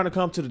 stop trying to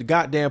come to the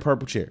goddamn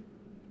purple chair.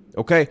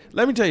 Okay?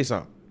 Let me tell you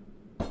something.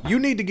 You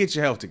need to get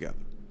your health together.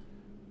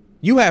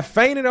 You have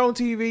fainted on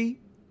TV.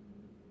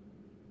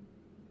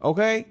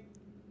 Okay?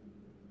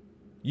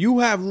 You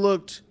have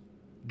looked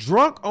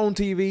drunk on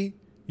TV.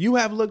 You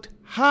have looked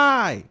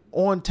high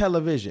on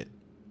television.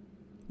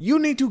 You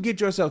need to get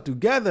yourself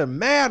together,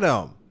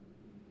 madam.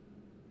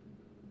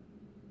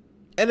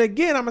 And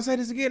again, I'm going to say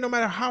this again, no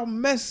matter how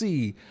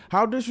messy,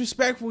 how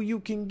disrespectful you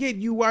can get,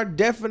 you are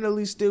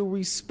definitely still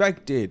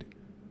respected.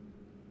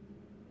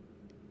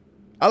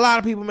 A lot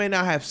of people may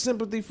not have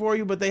sympathy for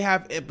you, but they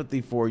have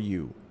empathy for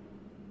you.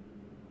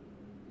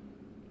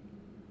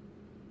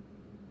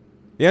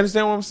 You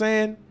understand what I'm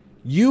saying?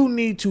 You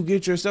need to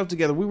get yourself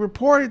together. We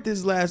reported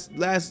this last,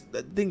 I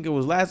think it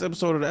was last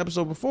episode or the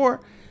episode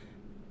before.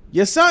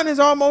 Your son is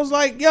almost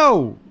like,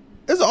 yo,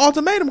 there's an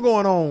ultimatum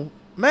going on,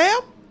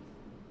 ma'am.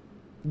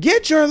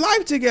 Get your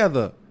life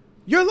together.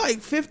 You're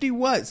like 50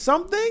 what?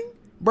 Something?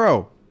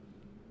 Bro.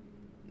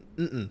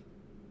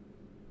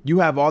 You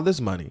have all this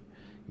money.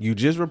 You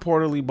just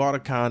reportedly bought a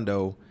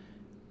condo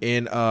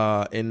in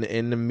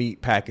the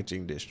meat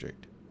packaging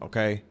district.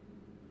 Okay?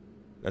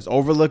 That's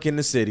overlooking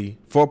the city.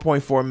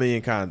 $4.4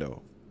 million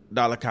condo.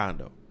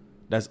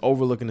 That's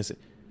overlooking the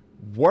city.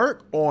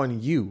 Work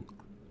on you.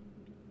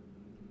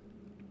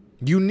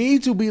 You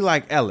need to be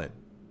like Ellen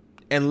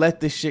and let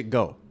this shit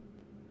go.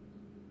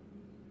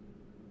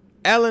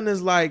 Ellen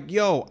is like,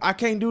 yo, I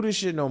can't do this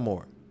shit no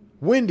more.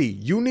 Wendy,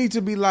 you need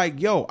to be like,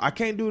 yo, I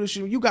can't do this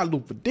shit. You got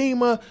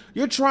lymphedema.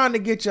 You're trying to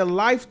get your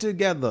life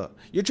together.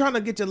 You're trying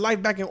to get your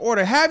life back in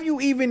order. Have you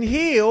even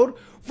healed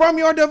from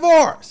your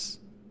divorce?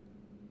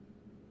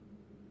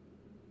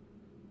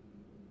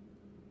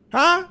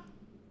 Huh?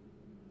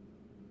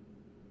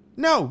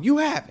 No, you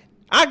haven't.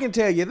 I can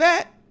tell you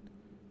that.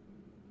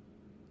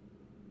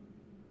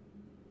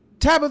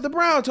 Tabitha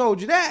Brown told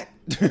you that.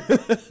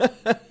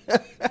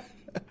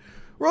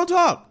 Real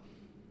talk.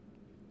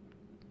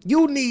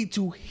 You need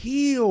to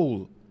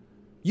heal.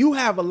 You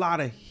have a lot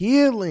of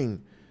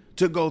healing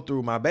to go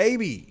through, my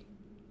baby.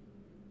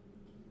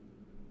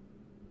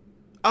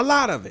 A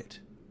lot of it.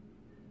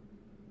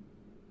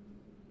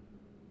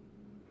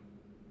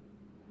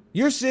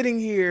 You're sitting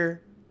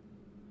here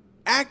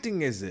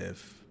acting as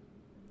if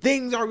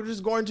things are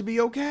just going to be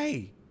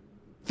okay.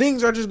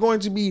 Things are just going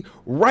to be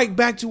right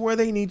back to where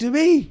they need to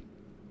be.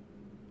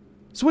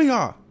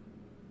 Sweetheart,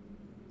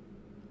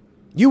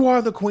 you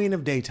are the queen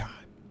of daytime.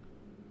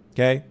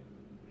 Okay?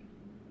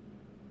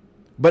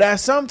 But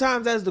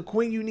sometimes as the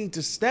queen, you need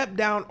to step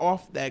down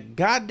off that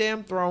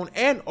goddamn throne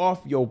and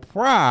off your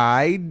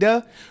pride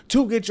to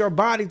get your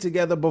body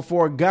together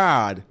before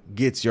God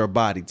gets your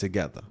body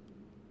together.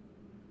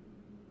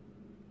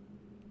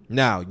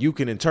 Now, you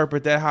can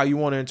interpret that how you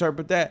want to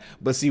interpret that.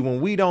 But see,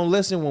 when we don't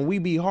listen, when we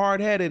be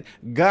hard-headed,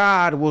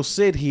 God will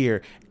sit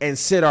here and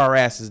sit our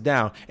asses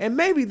down. And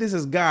maybe this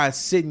is God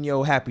sitting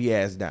your happy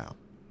ass down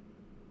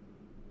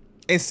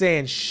and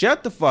saying,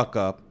 shut the fuck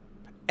up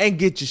and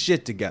get your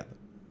shit together.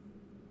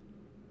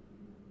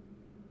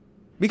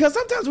 Because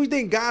sometimes we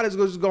think God is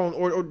just going,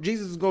 or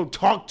Jesus is going to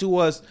talk to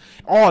us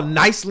all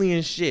nicely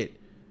and shit.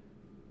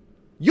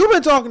 You've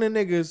been talking to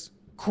niggas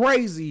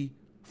crazy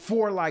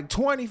for like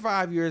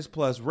 25 years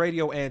plus,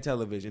 radio and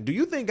television. Do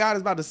you think God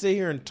is about to sit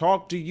here and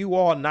talk to you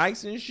all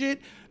nice and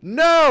shit?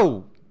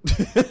 No.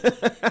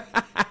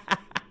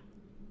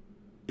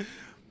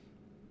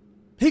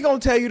 He he gonna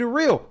tell you the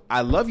real.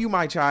 I love you,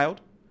 my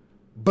child,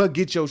 but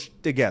get your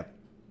shit together.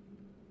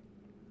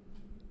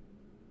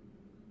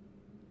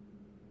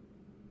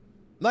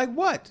 Like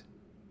what?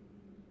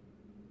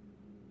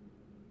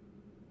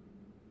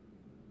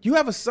 You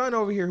have a son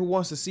over here who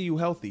wants to see you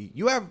healthy.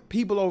 You have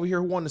people over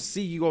here who want to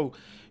see you go,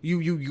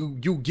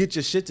 you get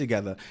your shit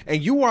together.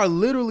 And you are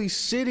literally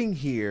sitting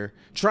here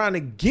trying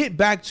to get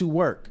back to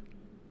work.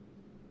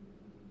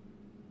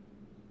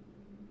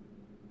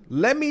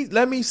 Let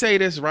me say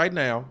this right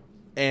now,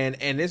 and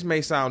this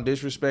may sound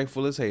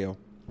disrespectful as hell,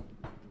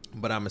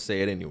 but I'm gonna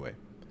say it anyway.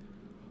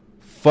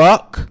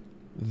 Fuck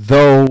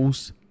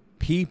those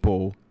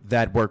people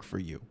that work for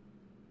you.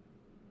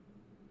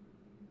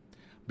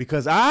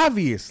 Because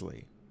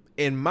obviously,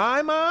 in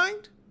my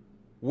mind,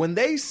 when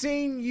they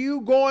seen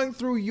you going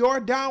through your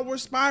downward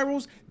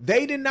spirals,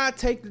 they did not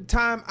take the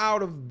time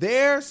out of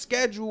their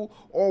schedule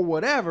or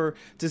whatever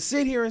to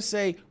sit here and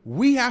say,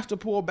 we have to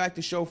pull back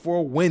the show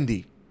for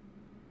Wendy.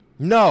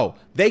 No,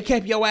 they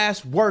kept your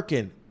ass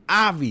working,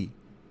 Avi.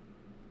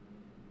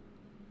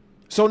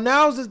 So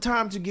now's the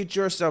time to get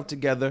yourself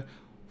together.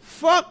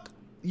 Fuck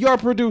your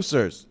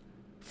producers.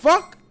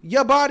 Fuck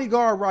your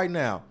bodyguard right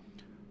now.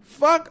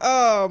 Fuck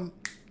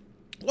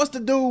what's the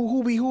dude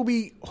who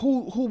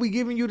be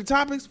giving you the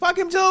topics? Fuck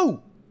him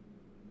too.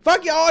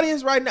 Fuck your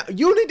audience right now.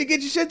 You need to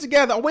get your shit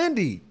together,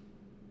 Wendy.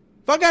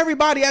 Fuck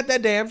everybody at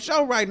that damn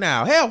show right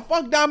now. Hell,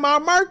 fuck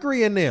Dynamite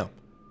Mercury and them.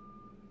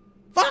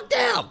 Fuck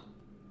them.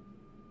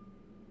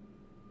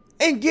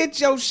 And get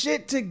your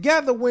shit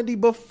together, Wendy,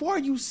 before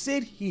you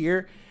sit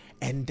here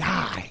and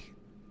die.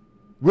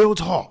 Real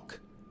talk.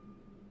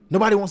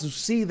 Nobody wants to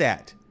see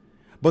that.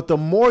 But the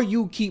more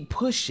you keep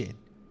pushing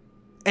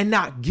and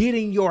not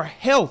getting your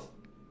health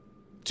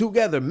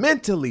together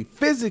mentally,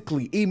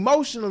 physically,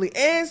 emotionally,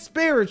 and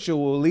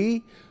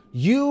spiritually,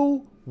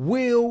 you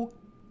will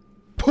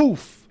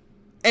poof.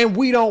 And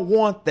we don't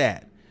want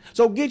that.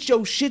 So get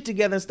your shit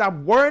together and stop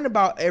worrying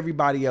about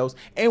everybody else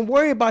and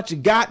worry about your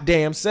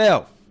goddamn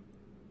self.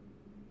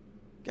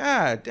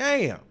 God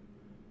damn.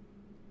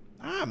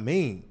 I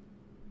mean,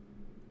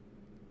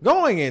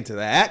 going into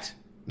that,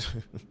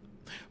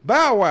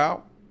 Bow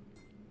Wow.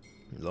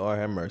 Lord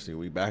have mercy.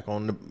 We back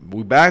on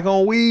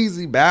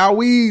Weezy. Bow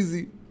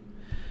Weezy.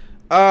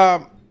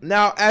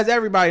 Now, as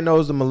everybody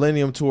knows, the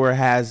Millennium Tour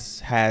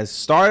has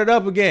started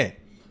up again.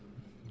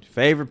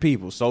 Favorite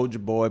people: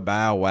 Soulja Boy,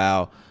 Bow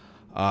Wow,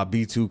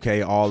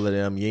 B2K, all of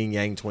them, Yin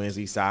Yang Twins,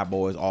 East Side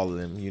Boys, all of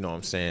them. You know what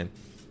I'm saying?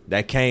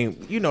 That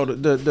came, you know,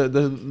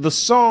 the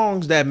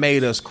songs that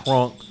made us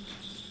crunk.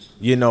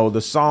 You know,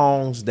 the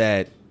songs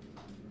that,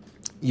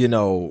 you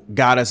know,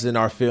 got us in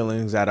our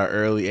feelings at our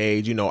early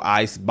age. You know,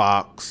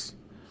 Icebox.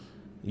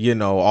 You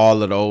know,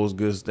 all of those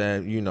good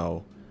stuff. You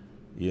know,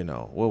 in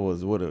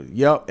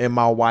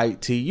my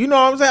white tee. You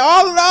know what I'm saying?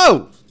 All of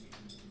those.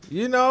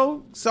 You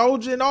know,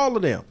 Soulja and all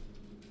of them.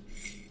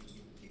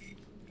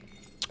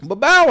 But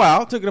Bow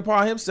Wow took it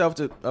upon himself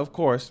to, of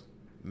course,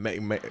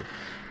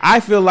 I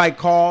feel like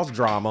cause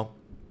drama.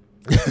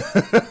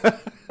 I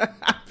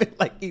feel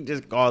like he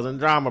just causing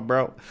drama,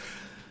 bro.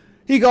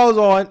 He goes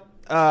on.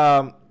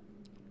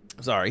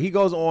 He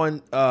goes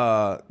on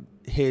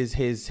his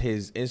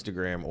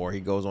Instagram, or he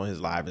goes on his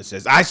live and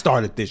says, "I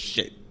started this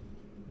shit."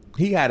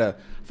 I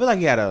feel like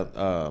he had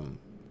a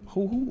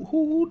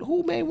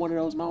who made one of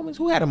those moments?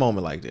 Who had a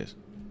moment like this?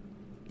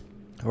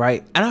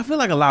 Right? And I feel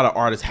like a lot of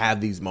artists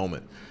have these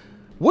moments.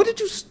 What did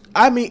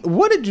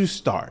you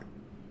start?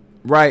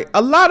 Right?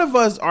 A lot of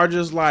us are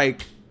just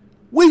like,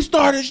 we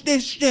started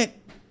this shit.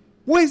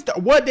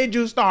 What did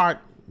you start?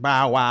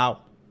 Bow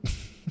Wow.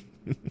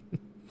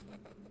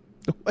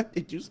 What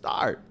did you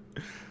start?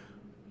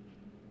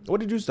 What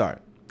did you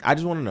start? I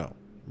just want to know.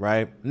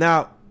 Right?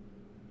 Now,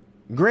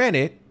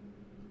 granted,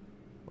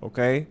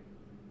 okay,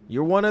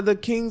 you're one of the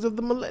kings of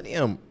the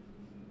millennium.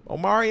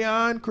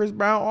 Omarion, Chris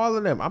Brown, all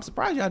of them. I'm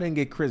surprised y'all didn't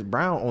get Chris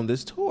Brown on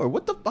this tour.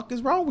 What the fuck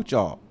is wrong with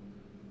y'all?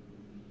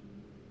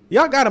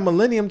 Y'all got a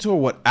Millennium Tour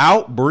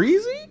without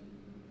Breezy?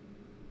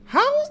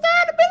 How is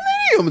that a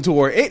Millennium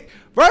Tour?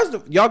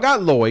 First, y'all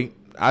got Lloyd.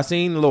 I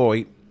seen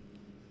Lloyd.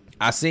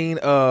 I seen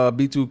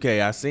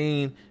B2K. I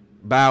seen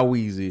Bow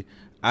Weezy.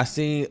 I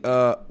seen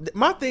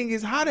my thing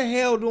is, how the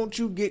hell don't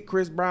you get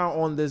Chris Brown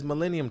on this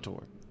Millennium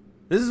Tour?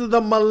 This is the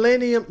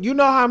Millennium. You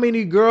know how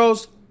many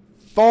girls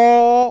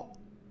falled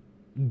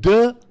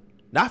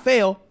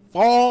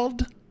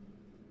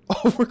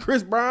over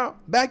Chris Brown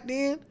back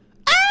then?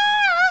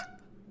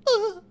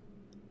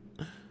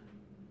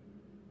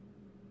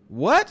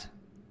 What?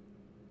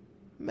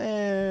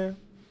 Man.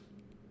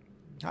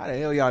 How the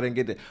hell y'all didn't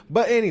get that?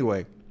 But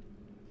anyway,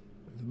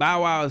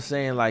 Bow Wow is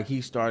saying like he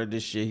started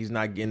this shit. He's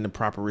not getting the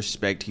proper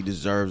respect he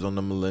deserves on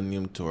the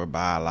Millennium Tour.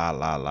 Blah, la,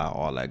 la, la,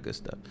 all that good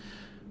stuff.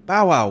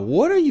 Bow Wow,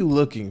 what are you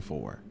looking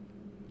for?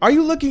 Are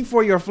you looking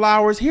for your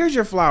flowers? Here's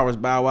your flowers,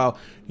 Bow Wow.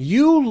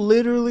 You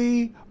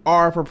literally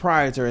are a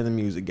proprietor in the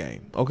music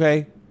game,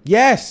 okay?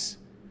 Yes.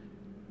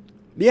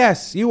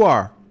 Yes, you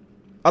are.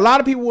 A lot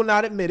of people will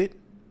not admit it.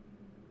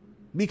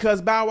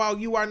 Because Bow Wow,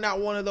 you are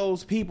not one of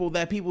those people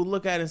that people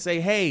look at and say,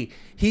 hey,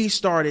 he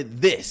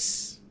started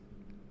this.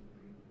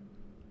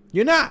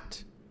 You're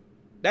not.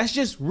 That's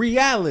just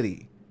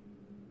reality.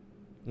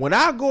 When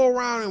I go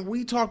around and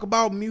we talk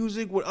about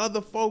music with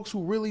other folks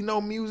who really know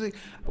music,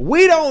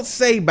 we don't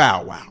say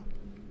Bow Wow.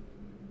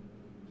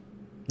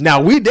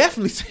 Now, we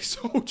definitely say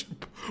Soulja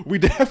Boy. We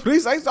definitely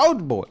say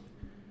Soulja Boy.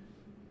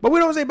 But we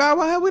don't say Bow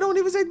Wow. We don't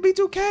even say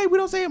B2K. We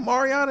don't say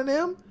Marion and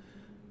them.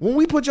 When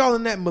we put y'all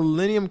in that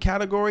millennium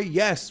category,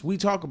 yes, we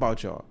talk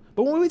about y'all.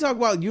 But when we talk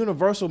about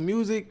universal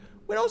music,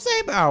 we don't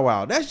say Bow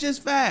Wow. That's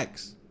just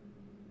facts.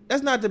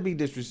 That's not to be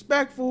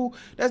disrespectful.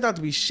 That's not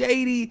to be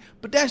shady.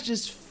 But that's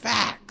just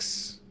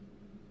facts.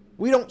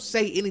 We don't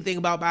say anything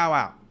about Bow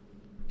Wow.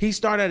 He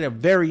started at a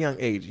very young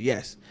age,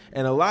 yes.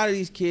 And a lot of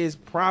these kids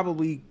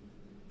probably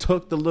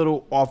took the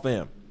little off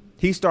him.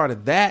 He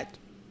started that.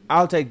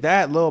 I'll take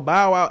that. Lil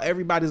Bow Wow.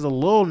 Everybody's a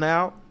Lil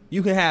now.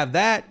 You can have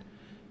that.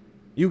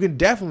 You can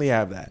definitely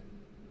have that.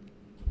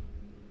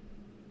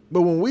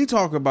 But when we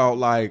talk about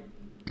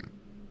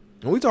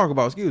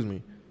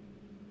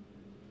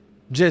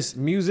just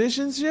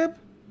musicianship,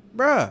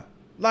 bruh,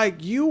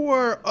 like you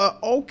were a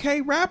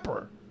okay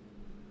rapper.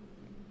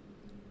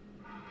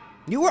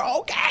 You were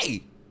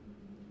okay.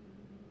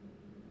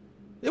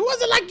 It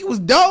wasn't like you was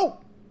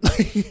dope.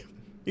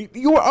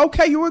 You were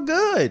okay. You were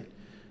good.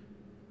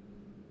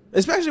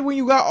 Especially when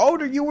you got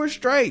older, you were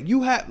straight.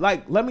 You had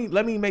let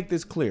me make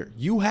this clear.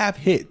 You have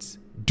hits.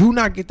 Do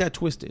not get that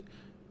twisted.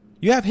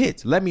 You have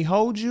hits. Let Me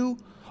Hold You.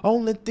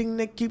 Only thing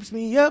that keeps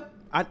me up.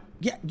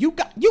 You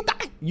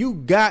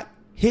got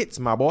hits,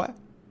 my boy.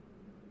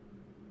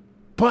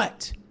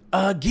 But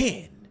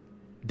again,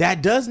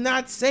 that does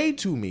not say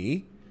to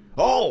me,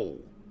 oh,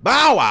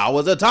 Bow Wow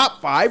was a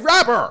top 5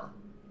 rapper.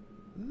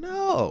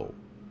 No.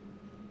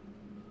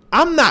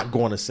 I'm not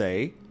going to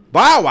say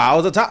Bow Wow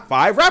is a top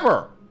 5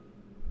 rapper.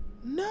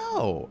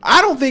 No.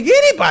 I don't think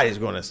anybody's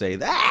going to say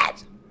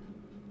that.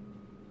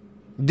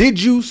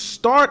 Did you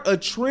start a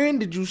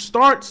trend? Did you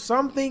start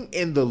something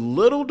in the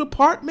little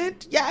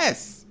department?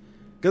 Yes.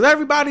 Because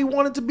everybody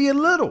wanted to be a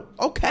little.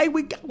 Okay,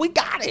 we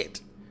got it.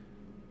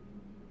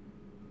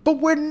 But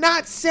we're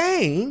not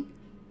saying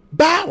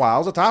Bow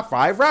Wow's a top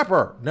 5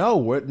 rapper.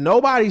 No,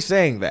 nobody's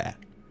saying that.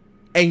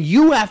 And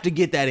you have to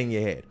get that in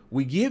your head.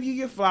 We give you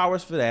your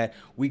flowers for that.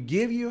 We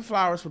give you your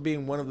flowers for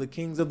being one of the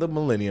kings of the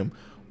millennium.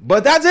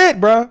 But that's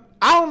it, bro.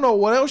 I don't know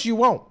what else you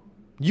want.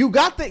 You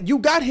got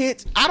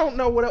hits. I don't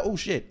know what else. Oh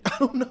shit. I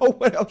don't know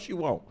what else you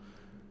want.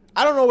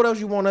 I don't know what else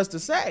you want us to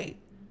say.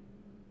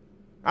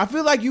 I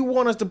feel like you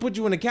want us to put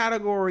you in the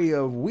category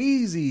of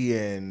Wheezy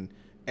and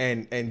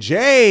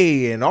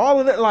Jay and all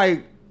of that.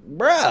 Like,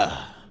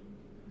 bruh,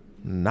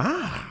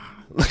 nah.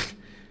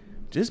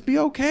 Just be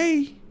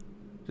okay.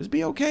 Just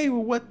be okay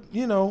with what,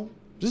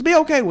 just be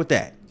okay with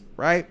that,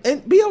 right?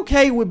 And be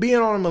okay with being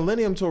on a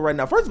Millennium Tour right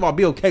now. First of all,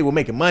 be okay with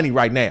making money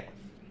right now.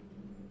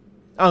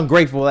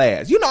 Ungrateful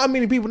ass. You know how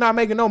many people not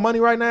making no money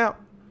right now?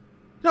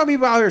 You know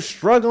people out here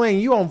struggling.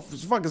 You on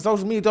fucking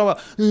social media talking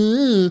about,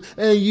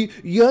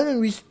 y'all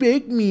don't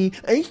respect me.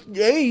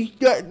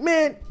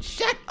 Man,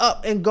 shut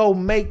up and go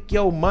make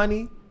your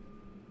money.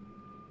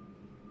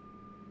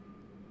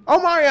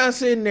 Omarion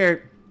sitting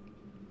there,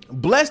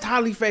 blessed,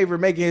 highly favored,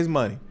 making his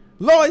money.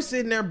 Lloyd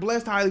sitting there,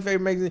 blessed, highly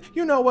favored, making his.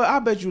 You know what? I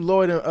bet you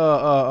Lloyd and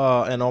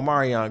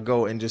Omarion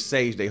go and just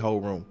sage their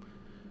whole room.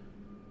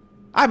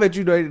 I bet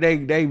you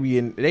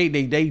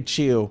they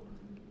chill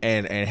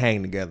and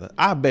hang together.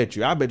 I bet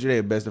you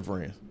they're best of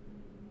friends.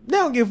 They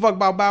don't give a fuck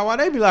about Bow Wow.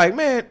 They be like,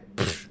 man,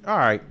 all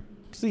right,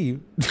 see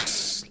you.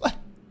 Like,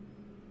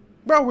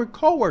 bro, we're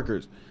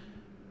co-workers.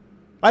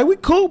 Like, we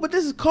cool, but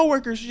this is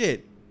co-worker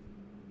shit.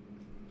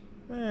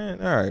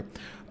 Man, all right.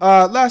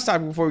 Last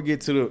topic before we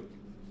get to the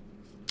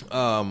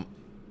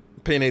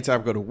P&A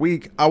topic of the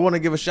week, I want to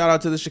give a shout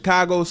out to the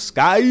Chicago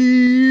Sky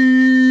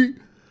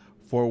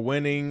for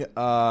winning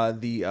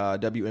the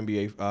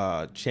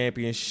WNBA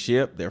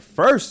championship, their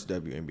first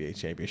WNBA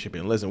championship.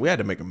 And listen, we had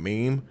to make a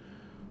meme,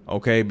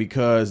 okay,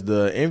 because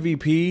the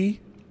MVP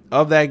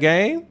of that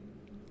game,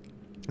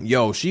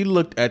 she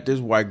looked at this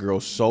white girl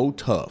so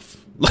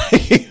tough.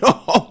 Like,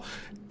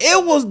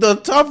 it was the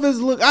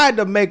toughest look. I had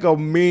to make a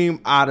meme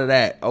out of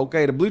that,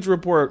 okay? The Bleacher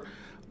Report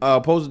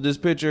posted this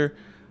picture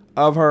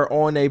of her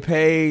on their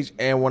page,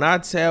 and when I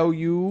tell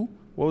you,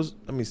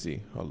 let me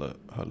see. Hold up.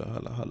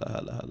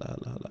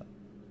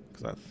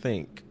 I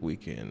think we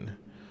can.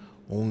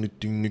 Only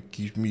thing that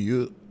keeps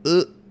me up.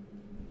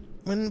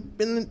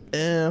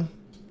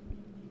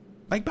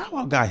 Like Bow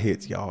Wow got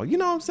hits, y'all. You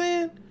know what I'm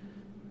saying?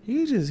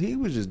 He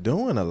was just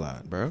doing a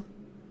lot, bro.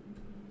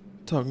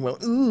 Talking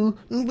about, ooh,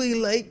 nobody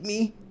like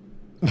me.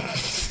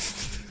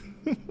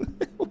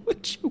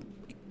 What you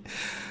mean?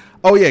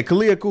 Oh yeah,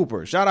 Kalia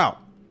Cooper. Shout out.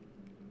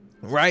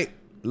 Right?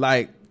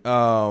 Like,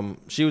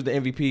 she was the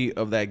MVP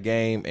of that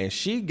game, and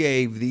she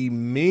gave the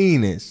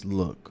meanest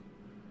look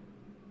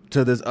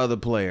to this other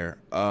player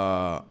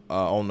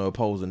on the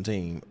opposing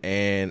team.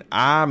 And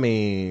I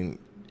mean,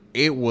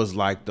 it was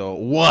like the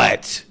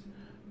what?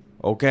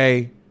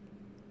 Okay.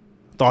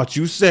 Thought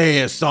you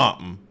said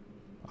something.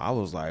 I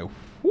was like,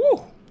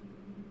 whew.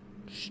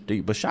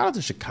 But shout out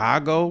to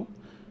Chicago.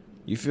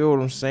 You feel what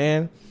I'm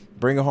saying?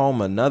 bringing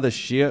home another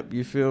ship.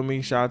 You feel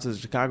me? Shout out to the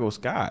Chicago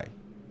Sky.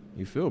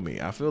 You feel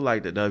me? I feel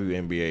like the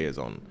WNBA is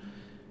on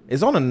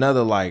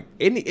another like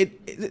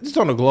it's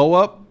on a glow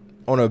up,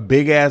 on a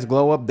big ass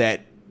glow up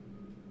that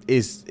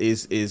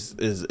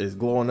is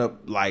glowing up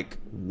like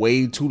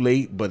way too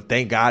late. But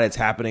thank God it's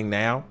happening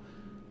now.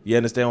 You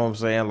understand what I'm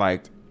saying?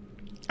 Like,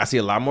 I see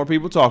a lot more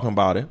people talking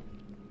about it,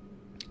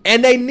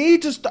 and they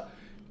need to start.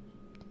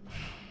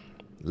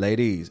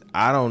 Ladies,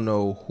 I don't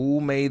know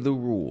who made the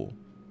rule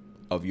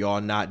of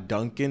y'all not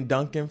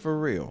dunking for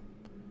real,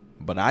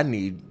 but I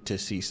need to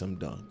see some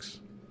dunks.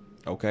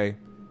 Okay,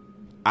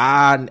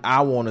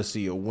 I want to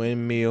see a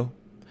windmill.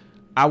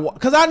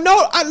 Because I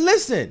know.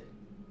 Listen,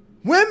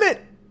 women.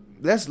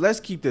 Let's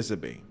keep this a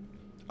beam.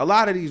 A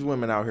lot of these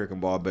women out here can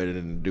ball better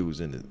than the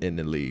dudes in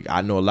the league.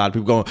 I know a lot of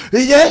people going,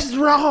 yes,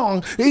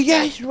 wrong.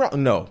 Yes,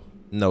 wrong. No.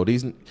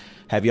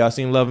 Have y'all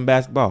seen Love and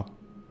Basketball?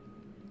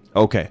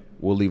 Okay,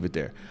 we'll leave it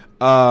there.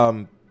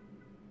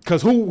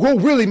 Cause who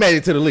really made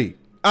it to the league?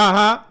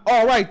 All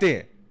right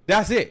then.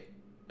 That's it.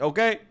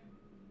 Okay?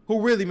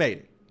 Who really made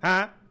it?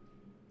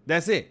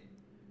 That's it.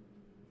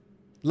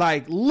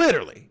 Like,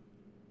 literally.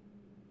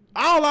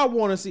 All I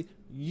want to see,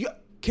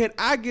 can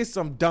I get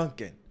some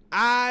dunking?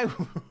 I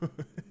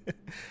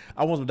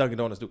want some Dunkin'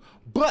 Donuts too.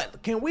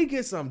 But can we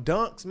get some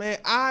dunks, man?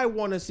 I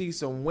want to see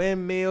some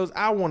windmills.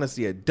 I want to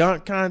see a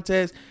dunk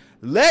contest.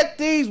 Let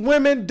these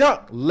women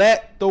dunk.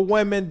 Let the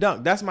women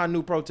dunk. That's my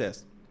new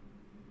protest.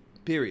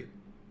 Period.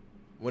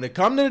 When it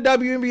comes to the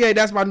WNBA,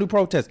 that's my new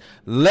protest.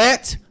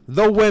 Let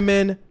the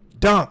women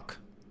dunk.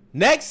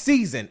 Next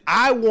season,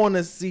 I want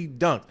to see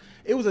dunks.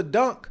 It was a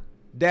dunk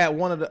that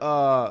one of the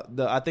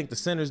I think the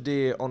centers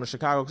did on the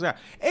Chicago Sky,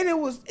 and it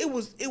was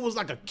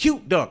like a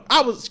cute dunk.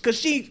 I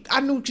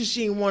knew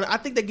she didn't want. I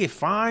think they get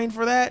fined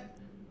for that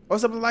or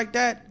something like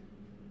that.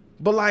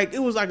 But like, it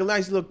was like a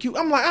nice little cute.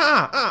 I'm like,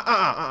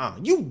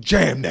 you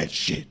jam that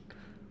shit.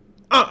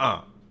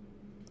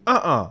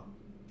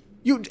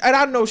 You, and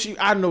I know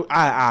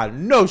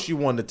she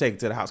wanted to take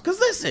it to the house. Cause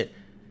listen,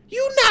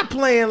 you not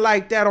playing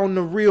like that on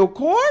the real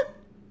court.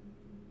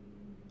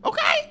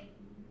 Okay?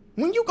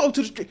 When you go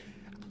to the street,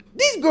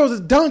 these girls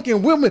is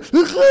dunking women.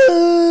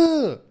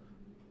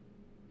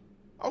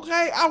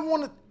 Okay,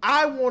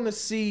 I wanna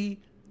see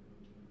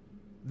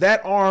that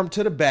arm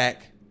to the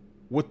back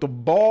with the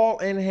ball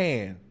in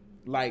hand.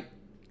 Like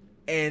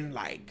douche.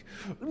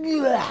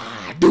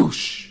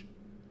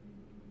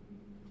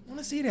 I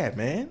wanna see that,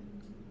 man.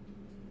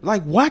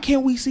 Like, why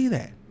can't we see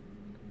that?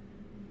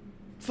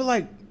 I feel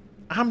like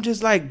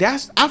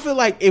I feel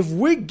like if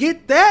we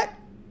get that,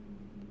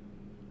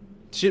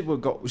 shit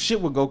would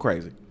go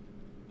crazy.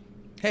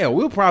 Hell,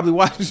 we'll probably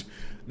watch.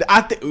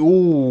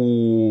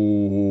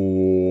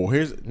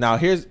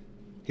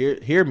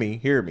 Hear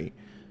me.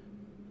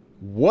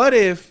 What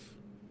if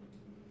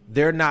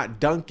they're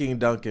not dunking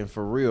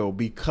for real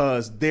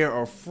because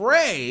they're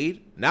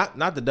afraid? Not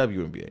the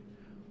WNBA,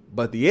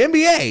 but the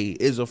NBA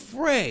is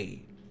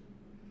afraid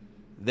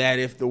that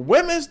if the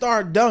women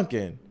start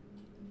dunking,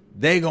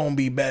 they gonna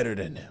be better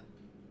than them.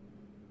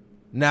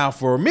 Now,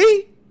 for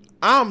me,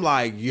 I'm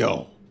like,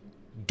 yo,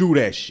 do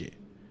that shit.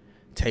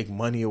 Take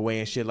money away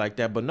and shit like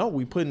that. But no,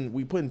 we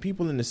putting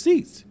people in the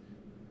seats.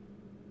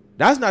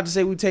 That's not to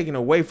say we taking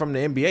away from the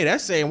NBA.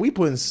 That's saying we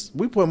putting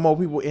more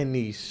people in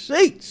these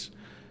seats.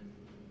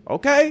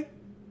 Okay?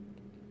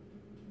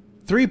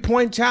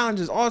 3-point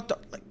challenges.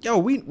 Yo,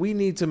 we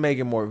need to make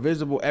it more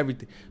visible.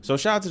 Everything. So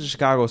shout out to the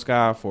Chicago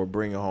Sky for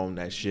bringing home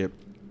that ship.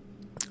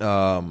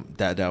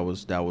 That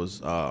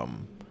was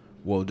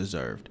well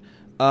deserved.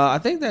 I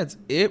think that's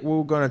it.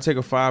 We're going to take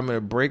a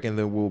 5-minute break and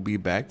then we'll be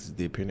back. This is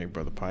the Opinionated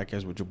Brother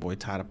Podcast with your boy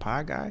Ty the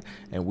Pie Guy,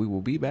 and we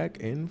will be back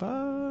in 5.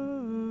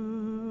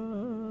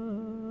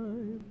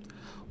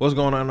 What's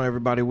going on,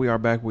 everybody? We are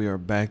back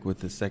with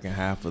the second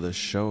half of the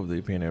show of the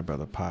Opinionated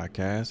Brother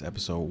Podcast,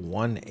 episode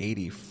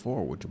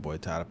 184 with your boy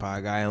Ty the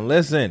Pie Guy. And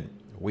listen,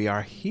 we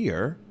are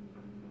here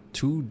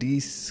to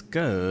discuss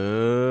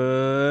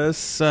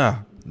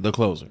The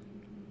Closer.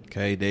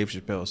 Okay, Dave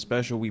Chappelle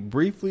special. We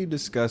briefly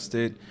discussed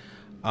it.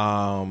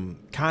 Not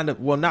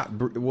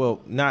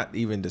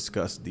even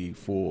discussed the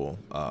full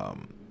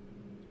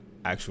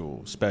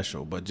actual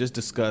special, but just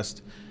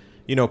discussed,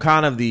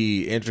 kind of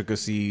the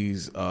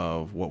intricacies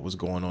of what was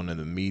going on in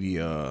the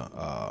media,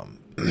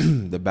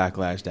 the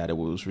backlash that it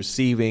was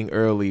receiving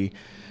early,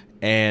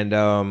 and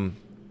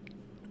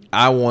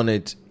I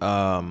wanted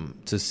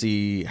to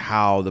see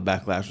how the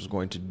backlash was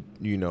going to,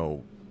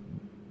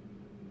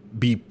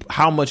 be,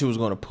 how much it was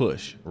going to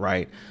push,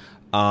 right?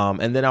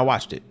 And then I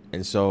watched it,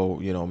 and so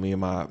me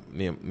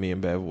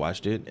and Bev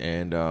watched it,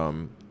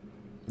 and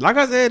like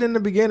I said in the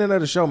beginning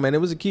of the show, man,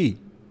 it was a key.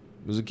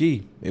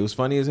 It was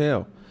funny as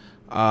hell.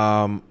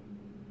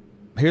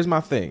 Here's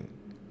my thing.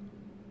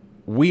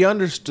 We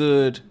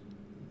understood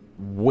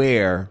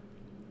where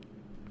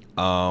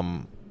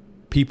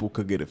people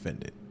could get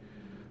offended,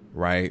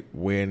 right?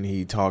 When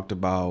he talked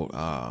about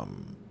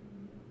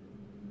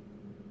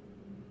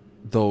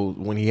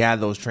when he had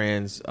those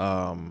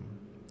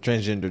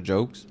transgender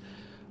jokes.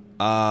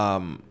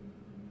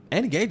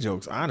 and gay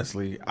jokes.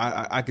 Honestly,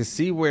 I can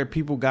see where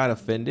people got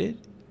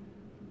offended,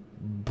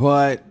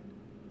 but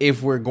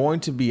if we're going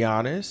to be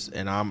honest,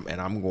 and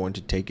I'm going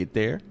to take it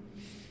there,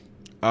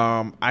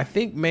 I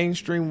think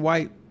mainstream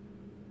white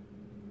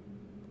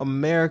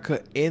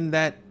America in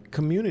that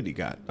community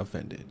got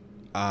offended.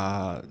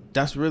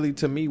 That's really,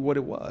 to me, what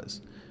it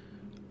was.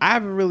 I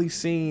haven't really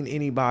seen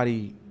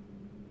anybody,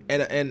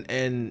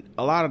 and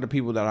a lot of the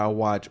people that I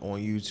watch on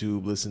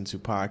YouTube, listen to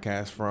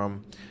podcasts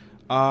from,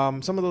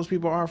 some of those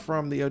people are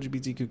from the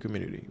LGBTQ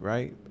community,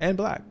 right? And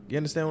black. You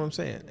understand what I'm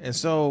saying? And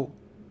so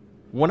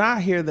when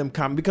I hear them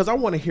come, because I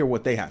want to hear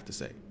what they have to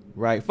say,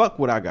 right? Fuck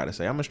what I gotta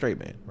say. I'm a straight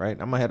man, right?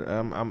 I'm a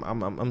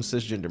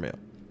cisgender male,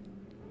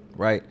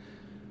 right?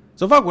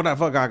 So fuck what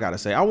I gotta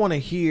say. I want to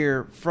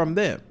hear from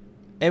them.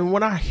 And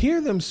when I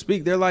hear them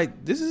speak, they're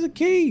like, "This is a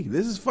key.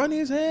 This is funny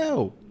as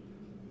hell.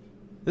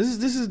 This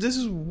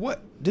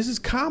is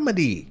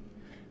comedy."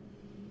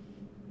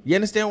 You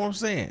understand what I'm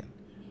saying?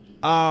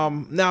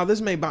 Now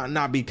this may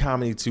not be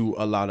comedy to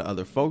a lot of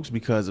other folks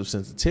because of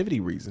sensitivity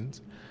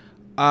reasons.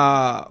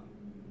 But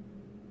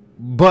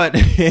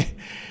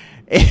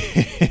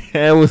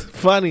it was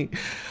funny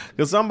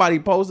because somebody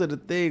posted a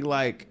thing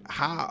like,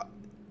 how,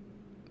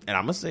 and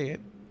I'm gonna say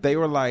it. They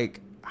were like,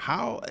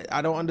 "How?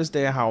 I don't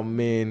understand how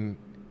men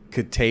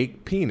could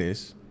take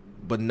penis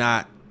but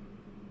not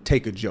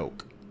take a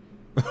joke."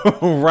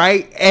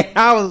 Right? And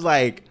I was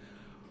like,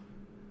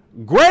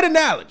 great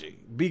analogy,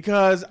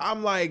 because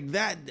I'm like,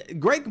 that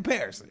great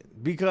comparison,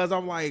 because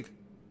I'm like,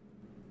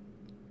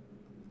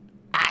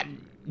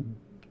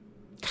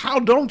 how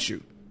don't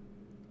you?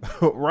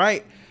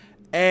 Right?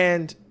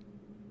 And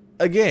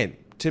again,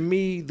 to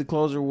me, the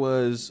closer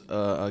was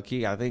a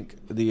key. I think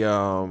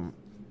the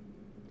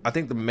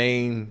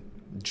main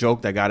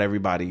joke that got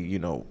everybody,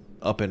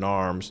 up in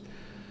arms,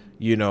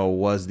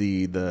 was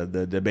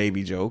the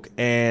baby joke.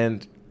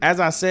 And as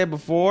I said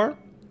before,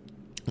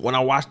 when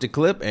I watched the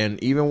clip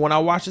and even when I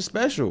watched the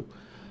special,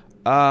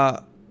 I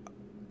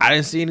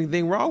didn't see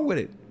anything wrong with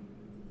it.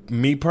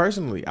 Me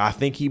personally, I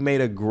think he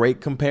made a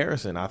great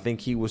comparison. I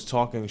think he was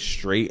talking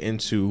straight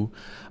into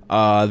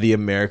the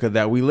America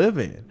that we live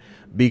in,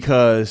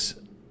 because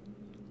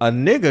a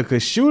nigga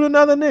could shoot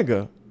another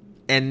nigga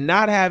and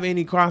not have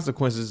any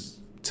consequences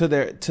to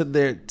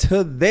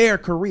their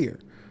career,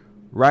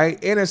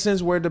 right? In a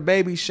sense where the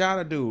baby shot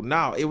a dude.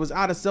 Now, it was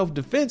out of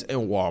self-defense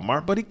in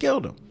Walmart, but he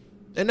killed him.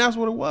 And that's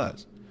what it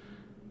was.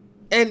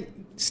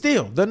 And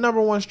still, the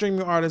number one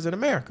streaming artist in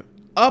America,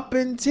 up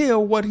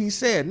until what he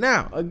said.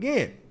 Now,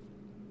 again,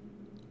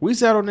 we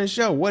said on this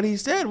show, what he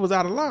said was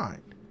out of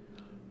line.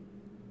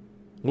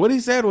 What he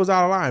said was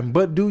out of line.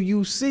 But do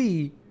you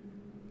see?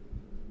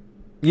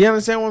 You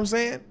understand what I'm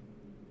saying?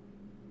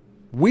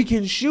 We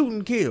can shoot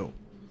and kill,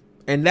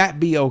 and that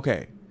be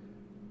okay.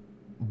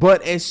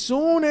 But as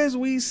soon as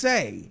we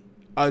say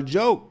a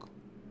joke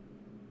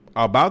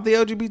about the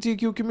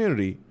LGBTQ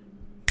community,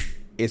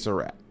 it's a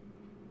wrap.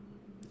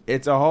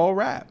 It's a whole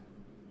wrap.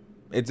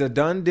 It's a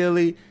done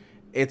dilly.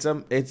 It's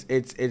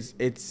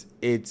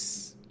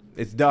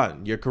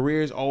done. Your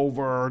career's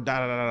over. Da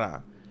da da da.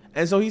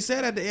 And so he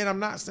said at the end, "I'm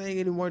not saying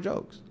any more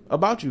jokes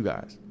about you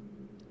guys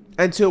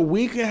until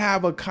we can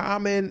have a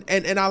common."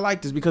 And I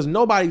like this because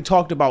nobody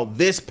talked about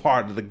this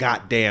part of the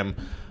goddamn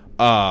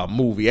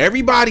movie.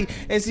 Everybody,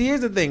 and see,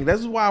 here's the thing. This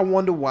is why I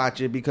wanted to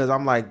watch it, because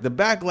I'm like, the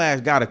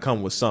backlash got to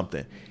come with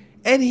something,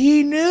 and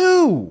he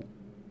knew.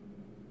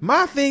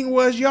 My thing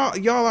was,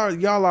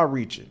 y'all are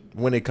reaching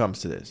when it comes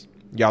to this.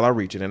 Y'all are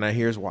reaching, and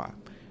here's why.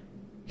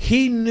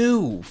 He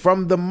knew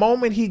from the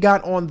moment he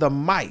got on the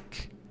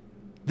mic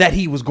that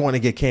he was going to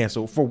get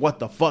canceled for what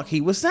the fuck he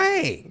was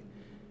saying.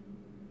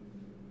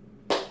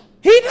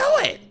 He knew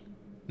it.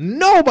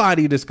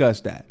 Nobody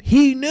discussed that.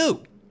 He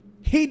knew.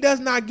 He does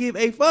not give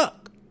a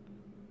fuck.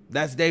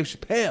 That's Dave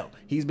Chappelle.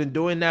 He's been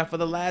doing that for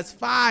the last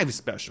 5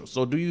 specials.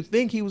 So do you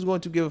think he was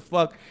going to give a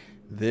fuck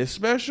this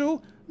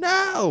special?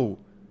 No.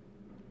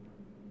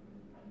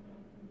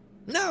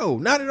 No,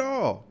 not at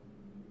all.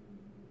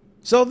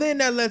 So then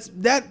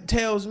that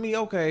tells me,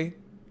 okay,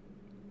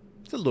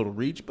 it's a little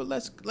reach, but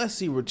let's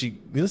see what you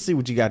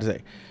got to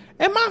say.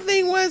 And my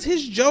thing was,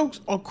 his jokes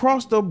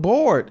across the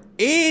board,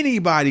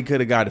 anybody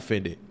could have got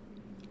offended.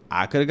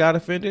 I could have got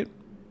offended.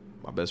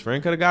 My best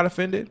friend could have got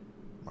offended.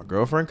 My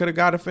girlfriend could have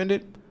got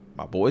offended.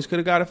 My boys could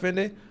have got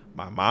offended.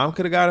 My mom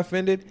could have got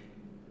offended.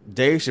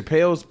 Dave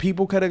Chappelle's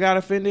people could have got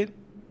offended.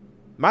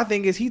 My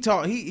thing is,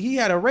 he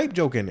had a rape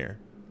joke in there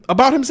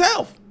about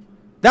himself.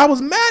 That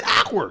was mad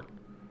awkward.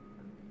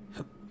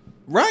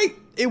 Right?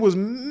 It was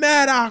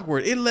mad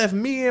awkward. It left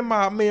me and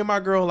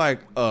my girl like,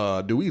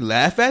 do we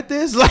laugh at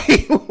this?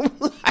 Like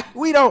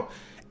we don't.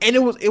 And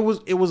it was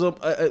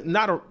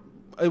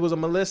a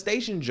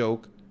molestation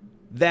joke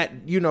that,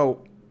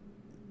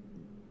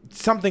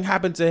 something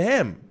happened to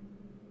him.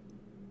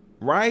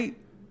 Right?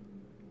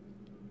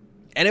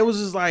 And it was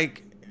just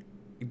like,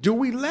 do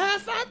we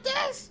laugh at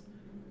this?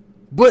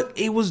 But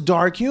it was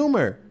dark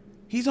humor.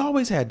 He's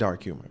always had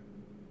dark humor.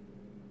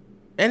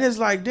 And it's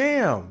like,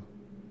 damn,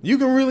 you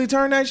can really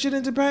turn that shit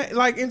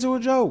into a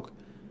joke.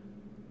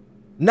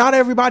 Not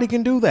everybody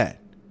can do that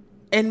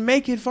and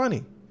make it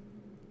funny.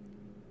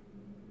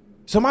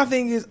 So my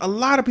thing is, a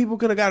lot of people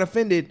could have got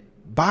offended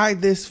by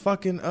this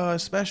fucking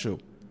special.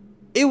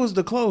 It was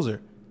the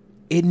closer.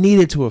 It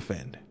needed to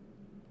offend.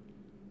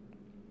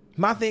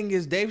 My thing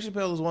is, Dave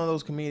Chappelle is one of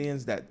those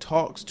comedians that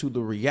talks to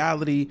the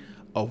reality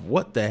of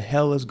what the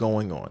hell is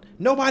going on.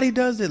 Nobody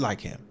does it like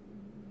him.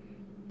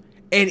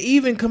 And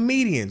even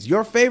comedians,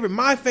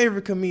 my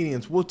favorite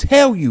comedians will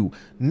tell you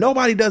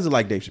nobody does it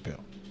like Dave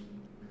Chappelle.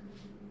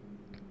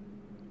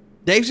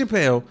 Dave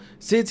Chappelle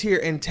sits here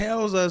and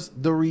tells us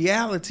the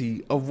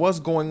reality of what's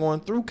going on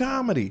through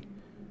comedy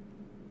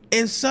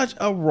in such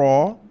a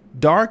raw,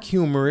 dark,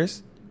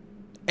 humorous,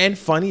 and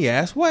funny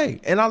ass way.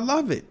 And I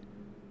love it.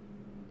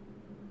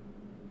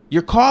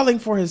 You're calling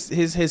for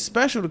his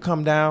special to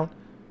come down,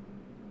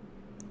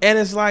 and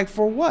it's like,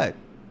 for what?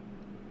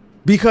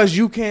 Because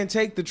you can't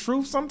take the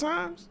truth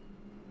sometimes?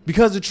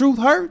 Because the truth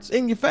hurts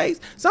in your face?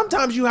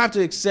 Sometimes you have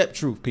to accept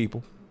truth,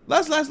 people.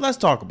 Let's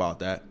talk about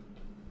that.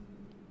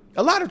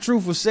 A lot of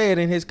truth was said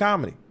in his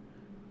comedy.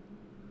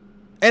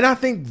 And I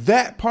think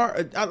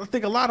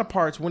a lot of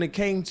parts when it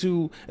came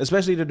to,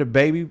 especially the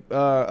baby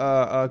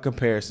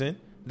comparison,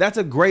 that's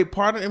a great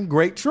part and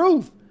great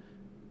truth.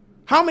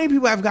 How many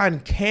people have gotten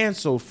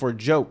canceled for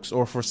jokes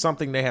or for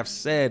something they have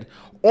said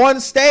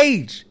on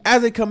stage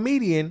as a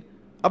comedian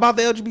about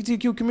the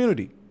LGBTQ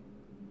community?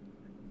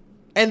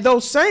 And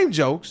those same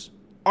jokes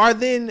are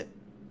then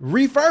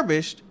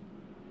refurbished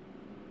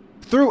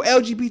through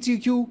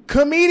LGBTQ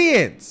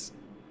comedians.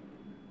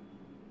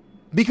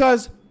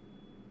 Because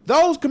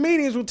those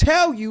comedians will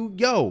tell you,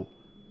 yo,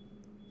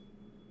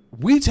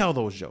 we tell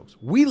those jokes.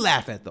 We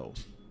laugh at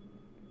those.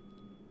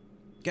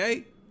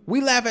 Okay?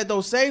 We laugh at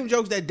those same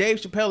jokes that Dave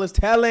Chappelle is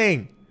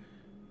telling.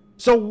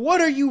 So what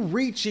are you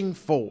reaching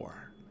for?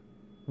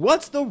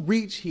 What's the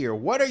reach here?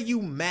 What are you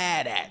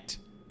mad at?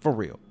 For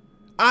real.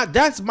 I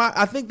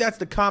think that's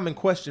the common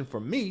question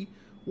for me.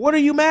 What are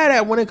you mad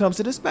at when it comes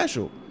to this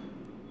special?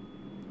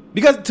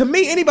 Because to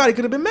me, anybody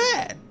could have been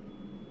mad.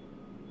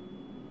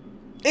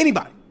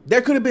 Anybody.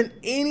 There could have been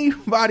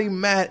anybody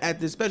mad at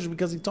this special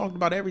because he talked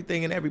about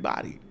everything and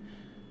everybody.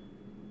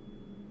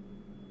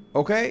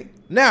 Okay?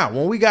 Now,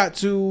 when we got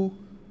to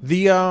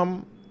the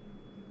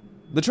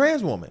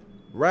trans woman,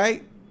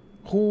 right?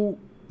 Who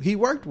he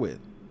worked with.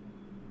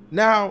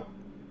 Now,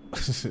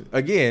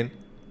 again,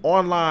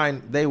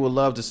 online, they would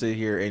love to sit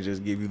here and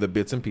just give you the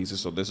bits and pieces.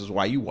 So this is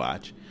why you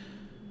watch.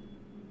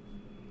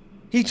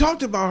 He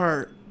talked about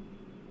her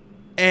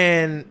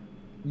and,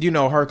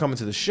 her coming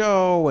to the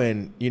show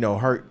and,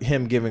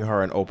 him giving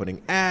her an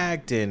opening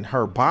act and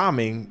her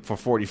bombing for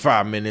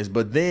 45 minutes.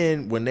 But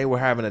then when they were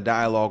having a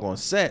dialogue on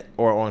set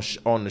or on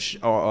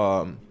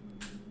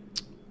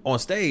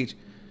stage,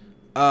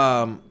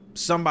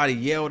 somebody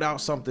yelled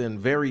out something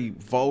very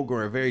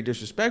vulgar and very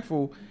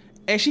disrespectful,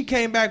 and she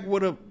came back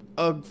with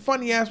a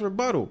funny ass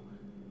rebuttal,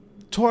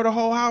 tore the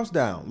whole house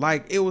down.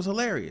 Like, it was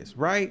hilarious,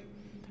 right?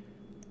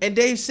 And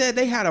Dave said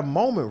they had a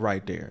moment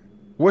right there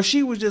where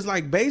she was just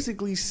like,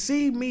 basically,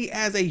 see me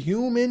as a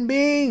human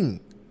being.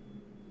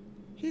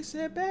 He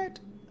said, bet,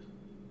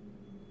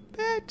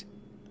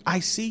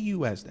 I see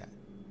you as that.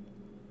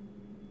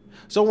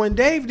 So when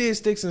Dave did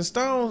Sticks and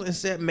Stones and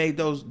said made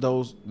those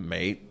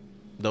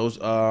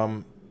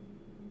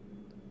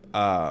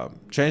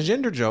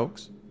transgender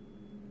jokes,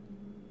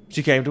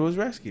 she came to his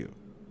rescue.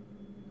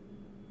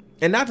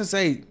 And not to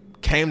say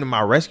came to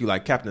my rescue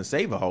like Captain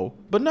Save-A-Ho,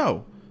 but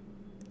no.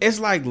 It's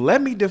like,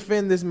 let me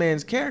defend this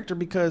man's character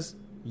because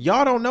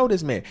y'all don't know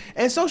this man.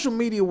 And social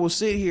media will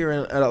sit here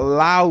and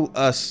allow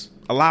us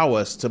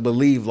to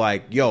believe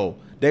like, yo,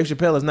 Dave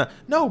Chappelle is not.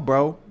 No,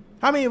 bro.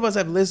 How many of us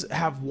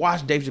have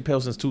watched Dave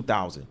Chappelle since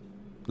 2000?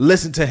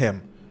 Listened to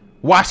him.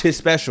 Watched his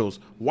specials.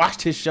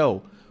 Watched his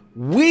show.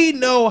 We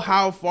know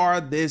how far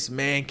this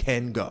man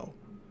can go.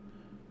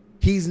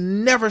 He's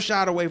never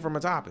shied away from a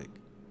topic.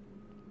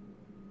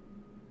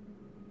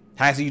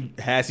 Has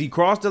he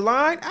crossed the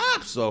line?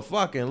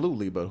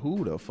 Absolutely. But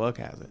who the fuck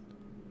hasn't?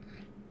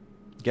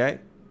 Okay?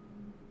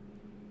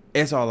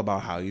 It's all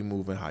about how you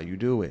move and how you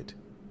do it.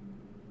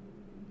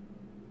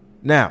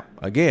 Now,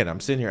 again, I'm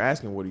sitting here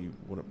asking, what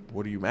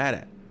are you mad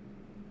at?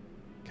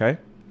 Okay?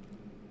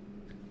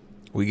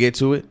 We get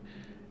to it.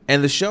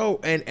 And the show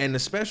and the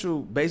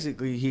special,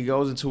 basically, he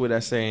goes into it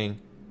as saying,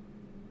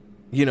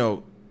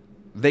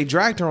 they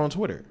dragged her on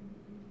Twitter.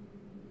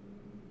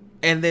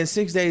 And then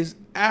 6 days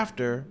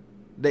after,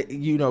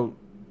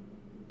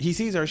 he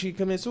sees her, she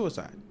commits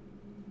suicide.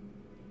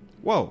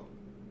 Whoa.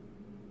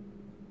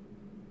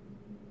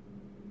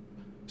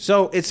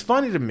 So it's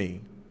funny to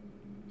me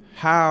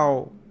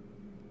how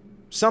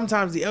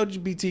sometimes the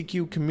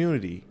LGBTQ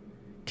community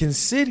can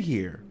sit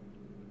here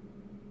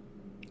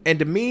and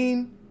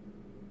demean,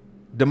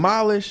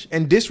 demolish,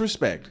 and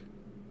disrespect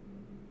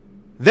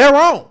their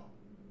own.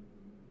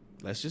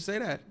 Let's just say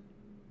that.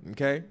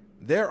 Okay?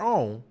 Their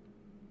own.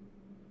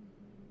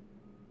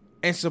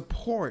 And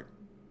support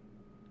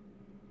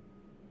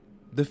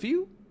the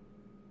few.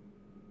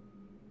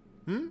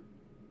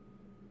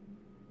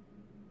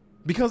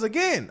 Because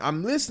again,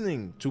 I'm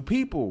listening to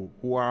people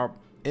who are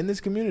in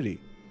this community,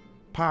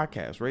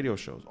 podcasts, radio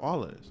shows,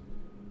 all of this.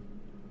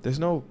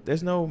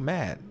 There's no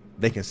mad.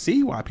 They can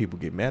see why people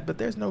get mad, but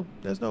there's no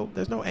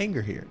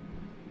anger here.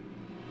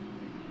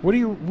 What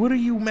are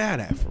you mad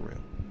at for real?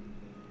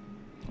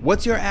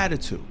 What's your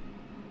attitude?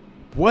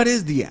 What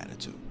is the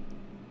attitude?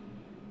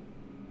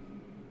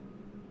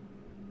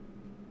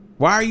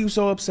 Why are you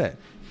so upset?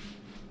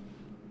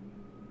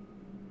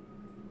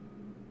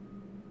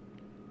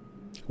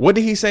 What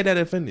did he say that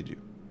offended you?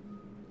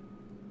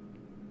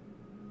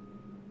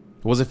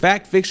 Was it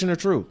fact, fiction, or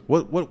truth?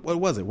 What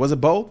was it? Was it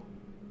both?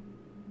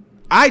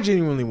 I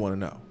genuinely want to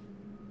know.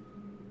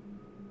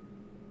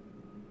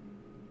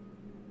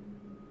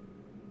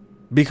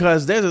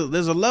 Because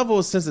there's a level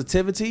of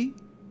sensitivity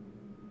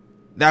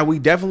that we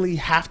definitely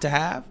have to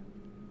have.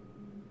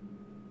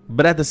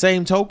 But at the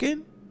same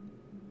token,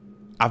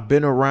 I've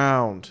been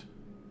around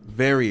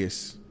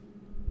various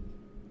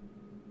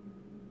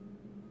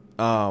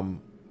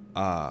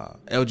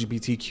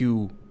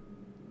LGBTQ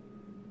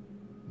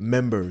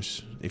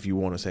members, if you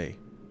want to say,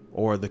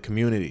 or the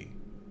community.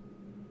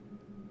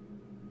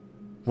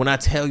 When I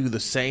tell you the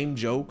same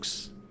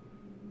jokes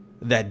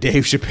that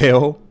Dave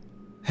Chappelle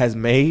has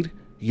made,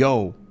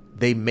 yo,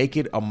 they make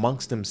it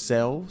amongst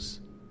themselves.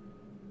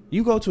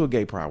 You go to a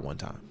gay pride one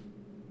time.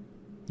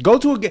 Go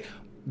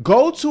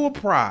to a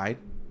pride,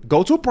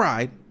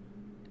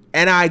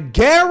 and I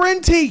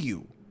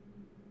guarantee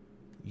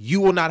you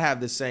will not have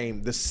the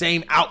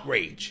same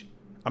outrage.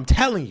 I'm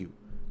telling you.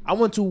 I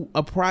went to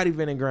a pride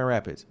event in Grand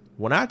Rapids.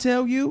 When I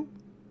tell you,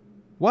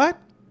 what?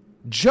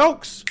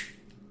 Jokes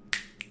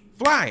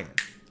flying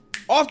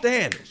off the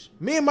handles.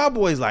 Me and my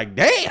boys like,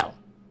 damn.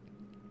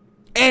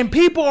 And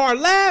people are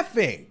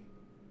laughing.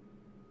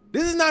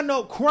 This is not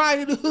no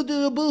crying,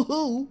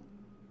 boo-hoo.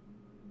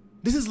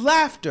 This is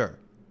laughter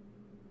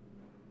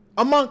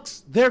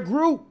amongst their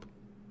group,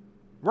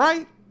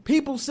 right?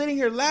 People sitting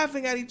here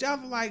laughing at each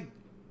other, like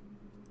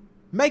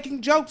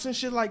making jokes and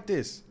shit like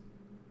this.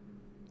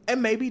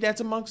 And maybe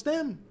that's amongst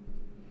them.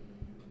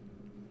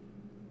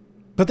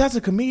 But that's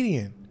a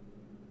comedian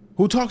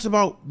who talks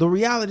about the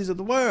realities of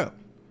the world.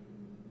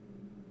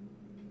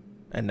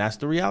 And that's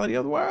the reality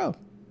of the world.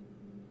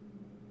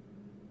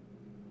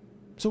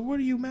 So what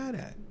are you mad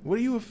at? What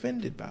are you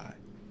offended by?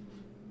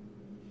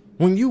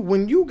 When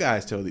you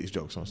guys tell these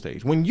jokes on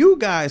stage, when you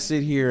guys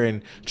sit here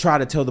and try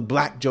to tell the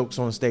black jokes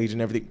on stage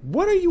and everything,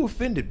 what are you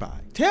offended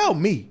by? Tell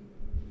me.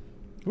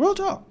 Real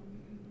talk.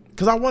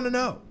 Because I want to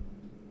know.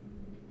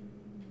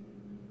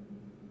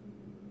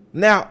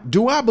 Now,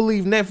 do I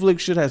believe Netflix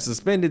should have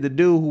suspended the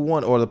dude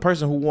or the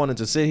person who wanted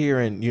to sit here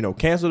and,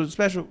 cancel the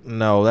special?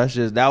 No,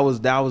 that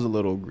was a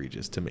little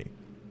egregious to me.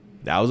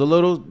 That was a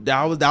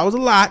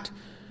lot.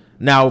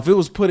 Now, if it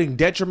was putting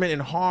detriment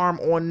and harm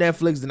on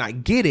Netflix, then I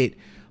get it.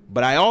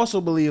 But I also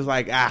believe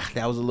that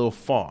was a little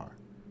far.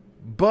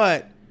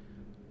 But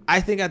I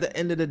think at the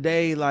end of the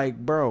day,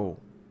 bro,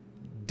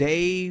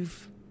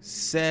 Dave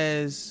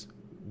says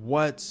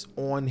what's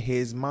on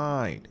his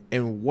mind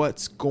and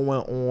what's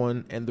going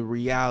on and the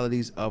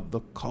realities of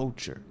the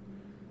culture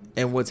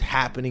and what's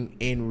happening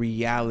in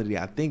reality.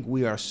 I think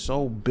we are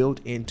so built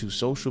into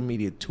social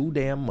media too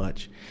damn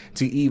much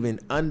to even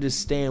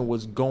understand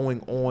what's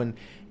going on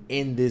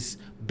in this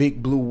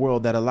big blue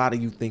world that a lot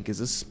of you think is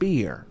a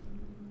sphere.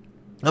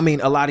 I mean,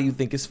 a lot of you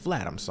think it's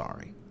flat. I'm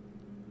sorry.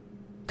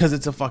 Because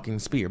it's a fucking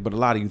sphere. But a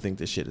lot of you think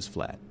this shit is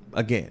flat.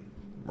 Again,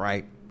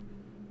 right?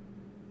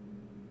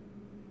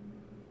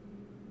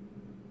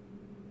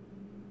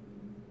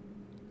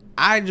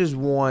 I just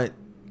want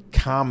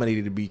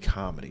comedy to be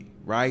comedy,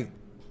 right?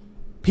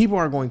 People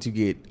are going to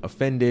get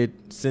offended,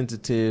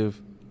 sensitive,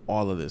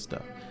 all of this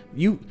stuff.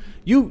 You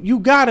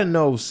gotta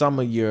know some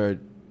of your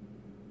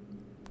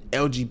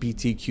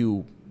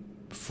LGBTQ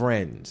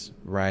friends,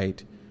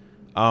 right?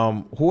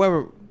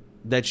 Whoever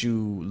that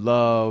you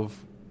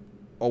love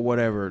or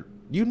whatever,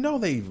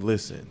 they've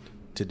listened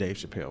to Dave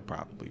Chappelle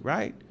probably,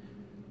 right?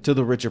 To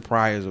the Richard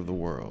Pryors of the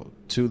world,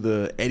 to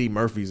the Eddie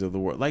Murphys of the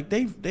world.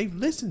 They've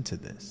listened to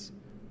this.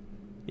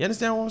 You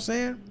understand what I'm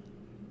saying?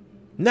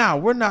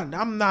 Now,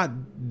 I'm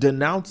not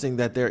denouncing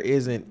that there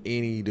isn't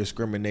any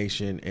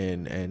discrimination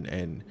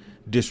and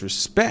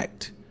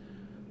disrespect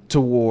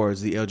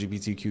towards the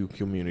LGBTQ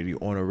community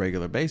on a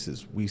regular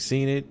basis. We've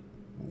seen it.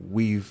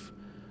 We've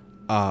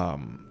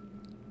talked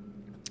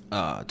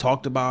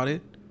about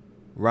it,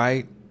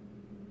 right?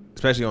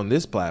 Especially on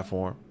this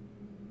platform.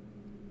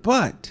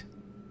 But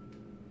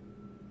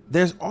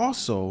there's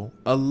also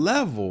a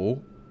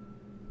level,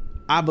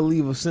 I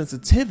believe, of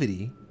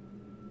sensitivity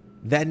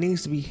that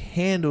needs to be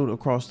handled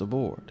across the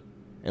board.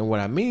 And what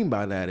I mean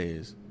by that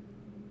is,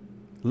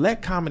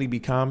 let comedy be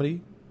comedy,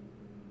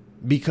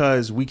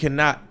 because we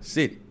cannot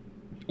sit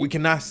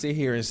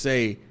here and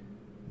say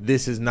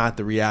this is not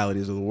the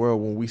realities of the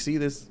world when we see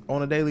this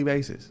on a daily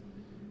basis.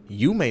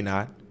 You may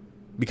not,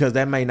 because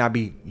that may not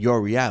be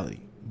your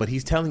reality, but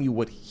he's telling you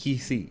what he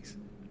sees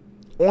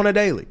on a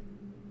daily.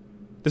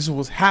 This is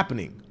what's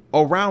happening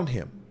around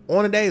him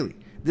on a daily.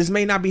 This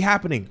may not be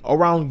happening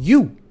around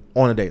you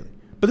on a daily,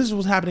 but this is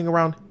what's happening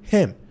around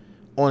him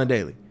on a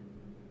daily.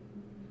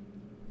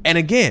 And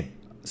again,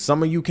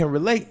 some of you can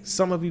relate,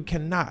 some of you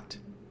cannot.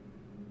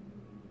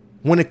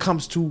 When it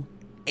comes to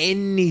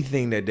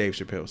anything that Dave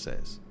Chappelle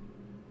says.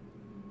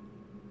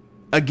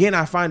 Again,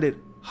 I find it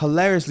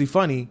hilariously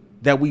funny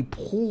that we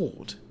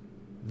pulled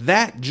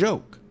that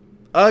joke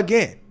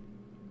again,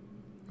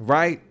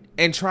 right?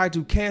 And tried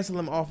to cancel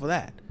him off of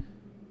that.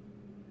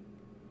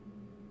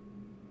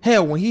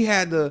 Hell, when he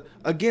had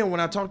when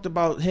I talked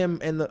about him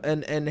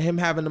and him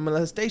having the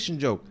molestation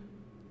joke,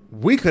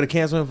 we could have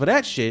canceled him for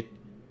that shit,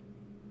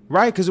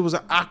 right? Because it was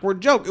an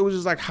awkward joke. It was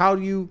just like, how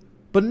do you?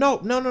 But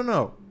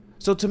no.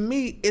 So to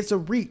me, it's a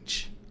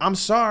reach. I'm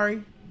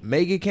sorry,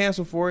 may get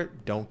canceled for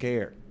it. Don't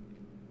care.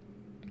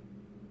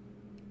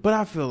 But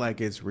I feel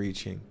like it's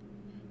reaching.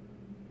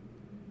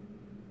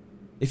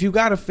 If you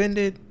got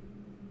offended,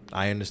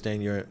 I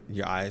understand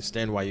I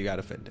understand why you got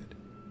offended.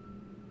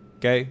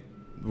 Okay,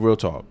 real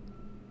talk.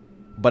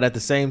 But at the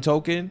same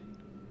token,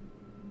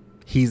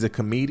 he's a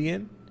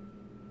comedian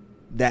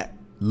that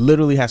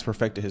literally has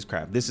perfected his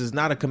craft. This is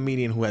not a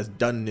comedian who has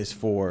done this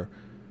for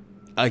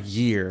a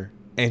year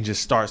and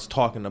just starts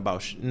talking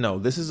about no,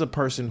 this is a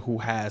person who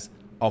has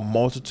a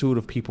multitude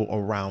of people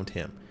around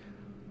him.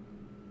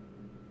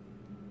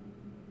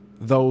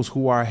 Those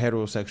who are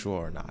heterosexual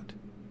or not.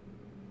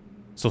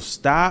 So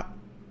stop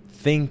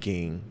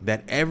thinking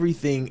that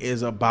everything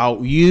is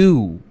about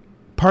you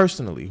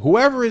personally.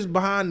 Whoever is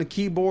behind the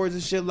keyboards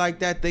and shit like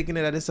that, thinking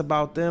that it's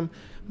about them,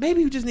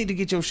 maybe you just need to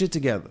get your shit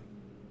together.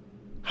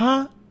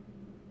 Huh?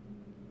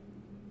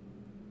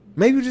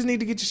 Maybe you just need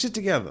to get your shit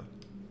together.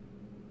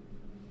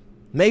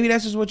 Maybe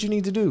that's just what you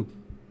need to do.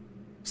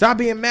 Stop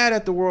being mad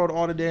at the world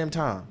all the damn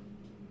time.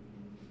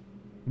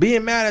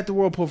 Being mad at the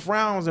world put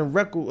frowns and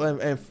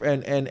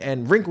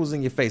wrinkles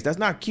in your face. That's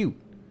not cute.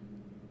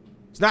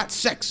 It's not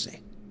sexy.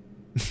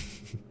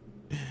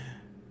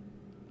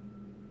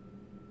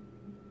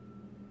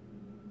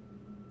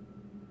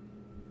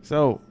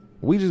 So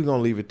we just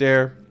gonna leave it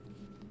there.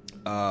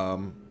 I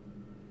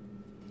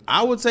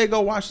would say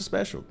go watch the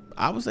special.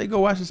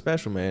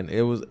 Man.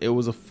 It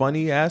was a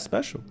funny ass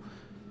special.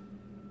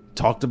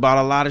 Talked about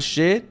a lot of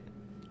shit.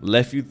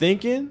 Left you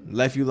thinking.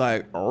 Left you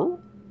like, oh.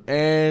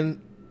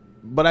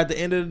 But at the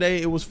end of the day,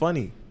 it was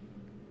funny.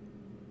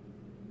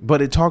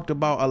 But it talked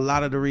about a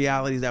lot of the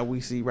realities that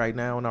we see right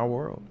now in our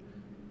world,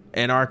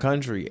 in our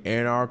country,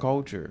 and our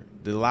culture.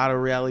 There's a lot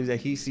of realities that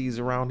he sees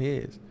around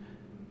his,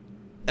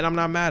 and I'm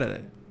not mad at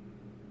it.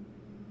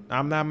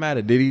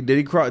 Did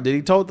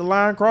he tote the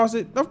line, cross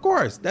it? Of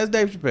course. That's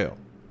Dave Chappelle.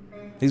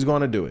 He's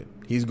going to do it.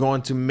 He's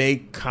going to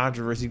make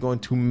controversy. He's going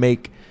to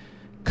make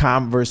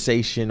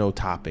conversational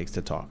topics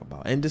to talk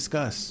about and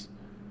discuss.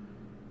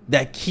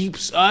 That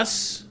keeps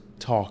us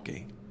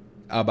talking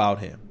about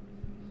him.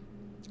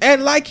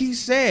 And like he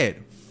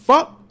said,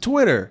 fuck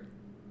Twitter.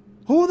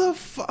 Who the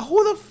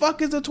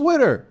fuck is a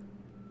Twitter?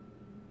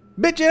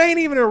 Bitch, it ain't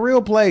even a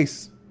real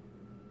place.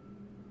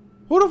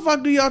 Who the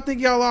fuck do y'all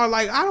think y'all are?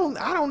 Like, I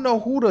don't know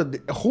who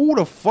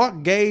the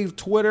fuck gave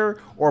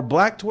Twitter or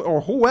Black Twitter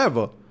or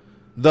whoever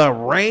the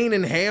reign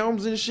and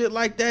helms and shit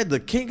like that. The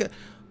king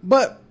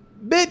but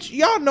bitch,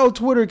 y'all know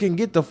Twitter can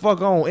get the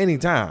fuck on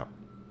anytime.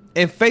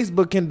 And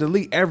Facebook can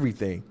delete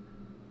everything.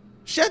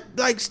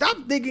 Stop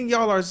thinking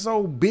y'all are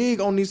so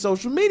big on these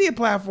social media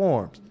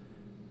platforms.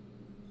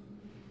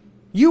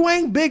 You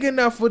ain't big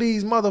enough for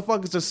these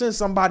motherfuckers to send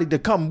somebody to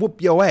come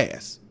whoop your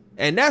ass.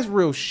 And that's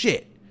real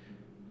shit.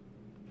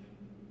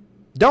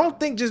 Don't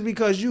think just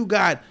because you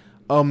got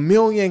 1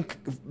 million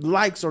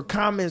likes or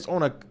comments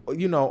on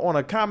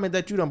a comment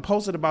that you done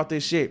posted about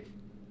this shit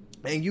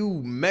and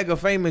you mega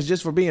famous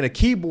just for being a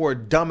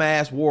keyboard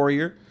dumbass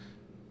warrior.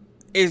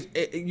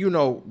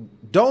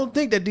 Don't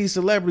think that these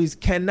celebrities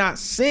cannot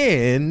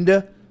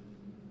send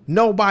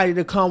nobody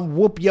to come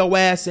whoop your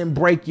ass and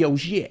break your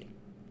shit.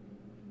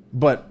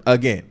 But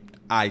again,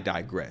 I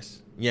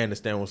digress. You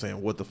understand what I'm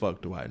saying? What the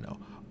fuck do I know?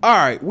 All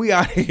right, we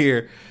out of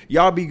here.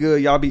 Y'all be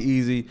good. Y'all be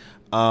easy.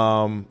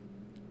 Follow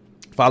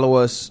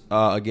us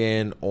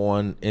again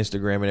on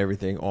Instagram and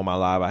everything. On my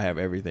live, I have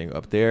everything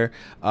up there.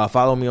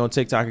 Follow me on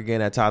TikTok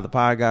again at Todd the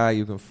Pod Guy.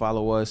 You can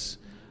follow us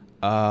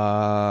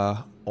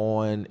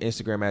on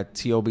Instagram at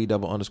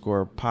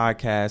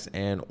TOB_podcast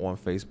and on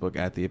Facebook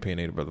at The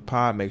Opinionated Brother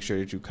Pod. Make sure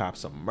that you cop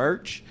some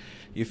merch.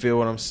 You feel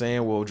what I'm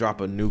saying? We'll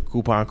drop a new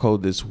coupon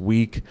code this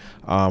week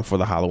for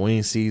the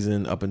Halloween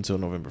season up until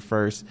November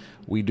 1st.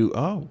 We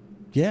do,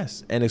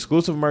 yes, an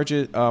exclusive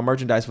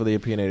merchandise for The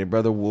Opinionated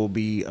Brother will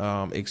be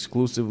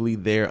exclusively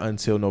there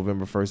until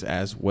November 1st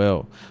as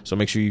well. So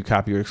make sure you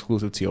copy your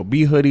exclusive TOB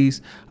hoodies.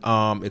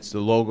 It's the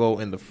logo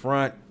in the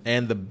front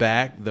and the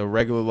back, the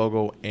regular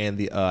logo and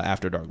the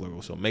After Dark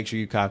logo. So make sure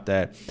you cop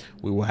that.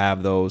 We will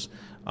have those,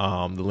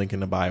 the link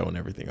in the bio and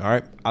everything. All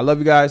right. I love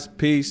you guys.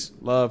 Peace,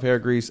 love, hair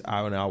grease.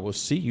 I will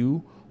see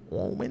you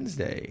on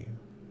Wednesday.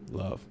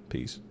 Love,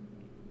 peace.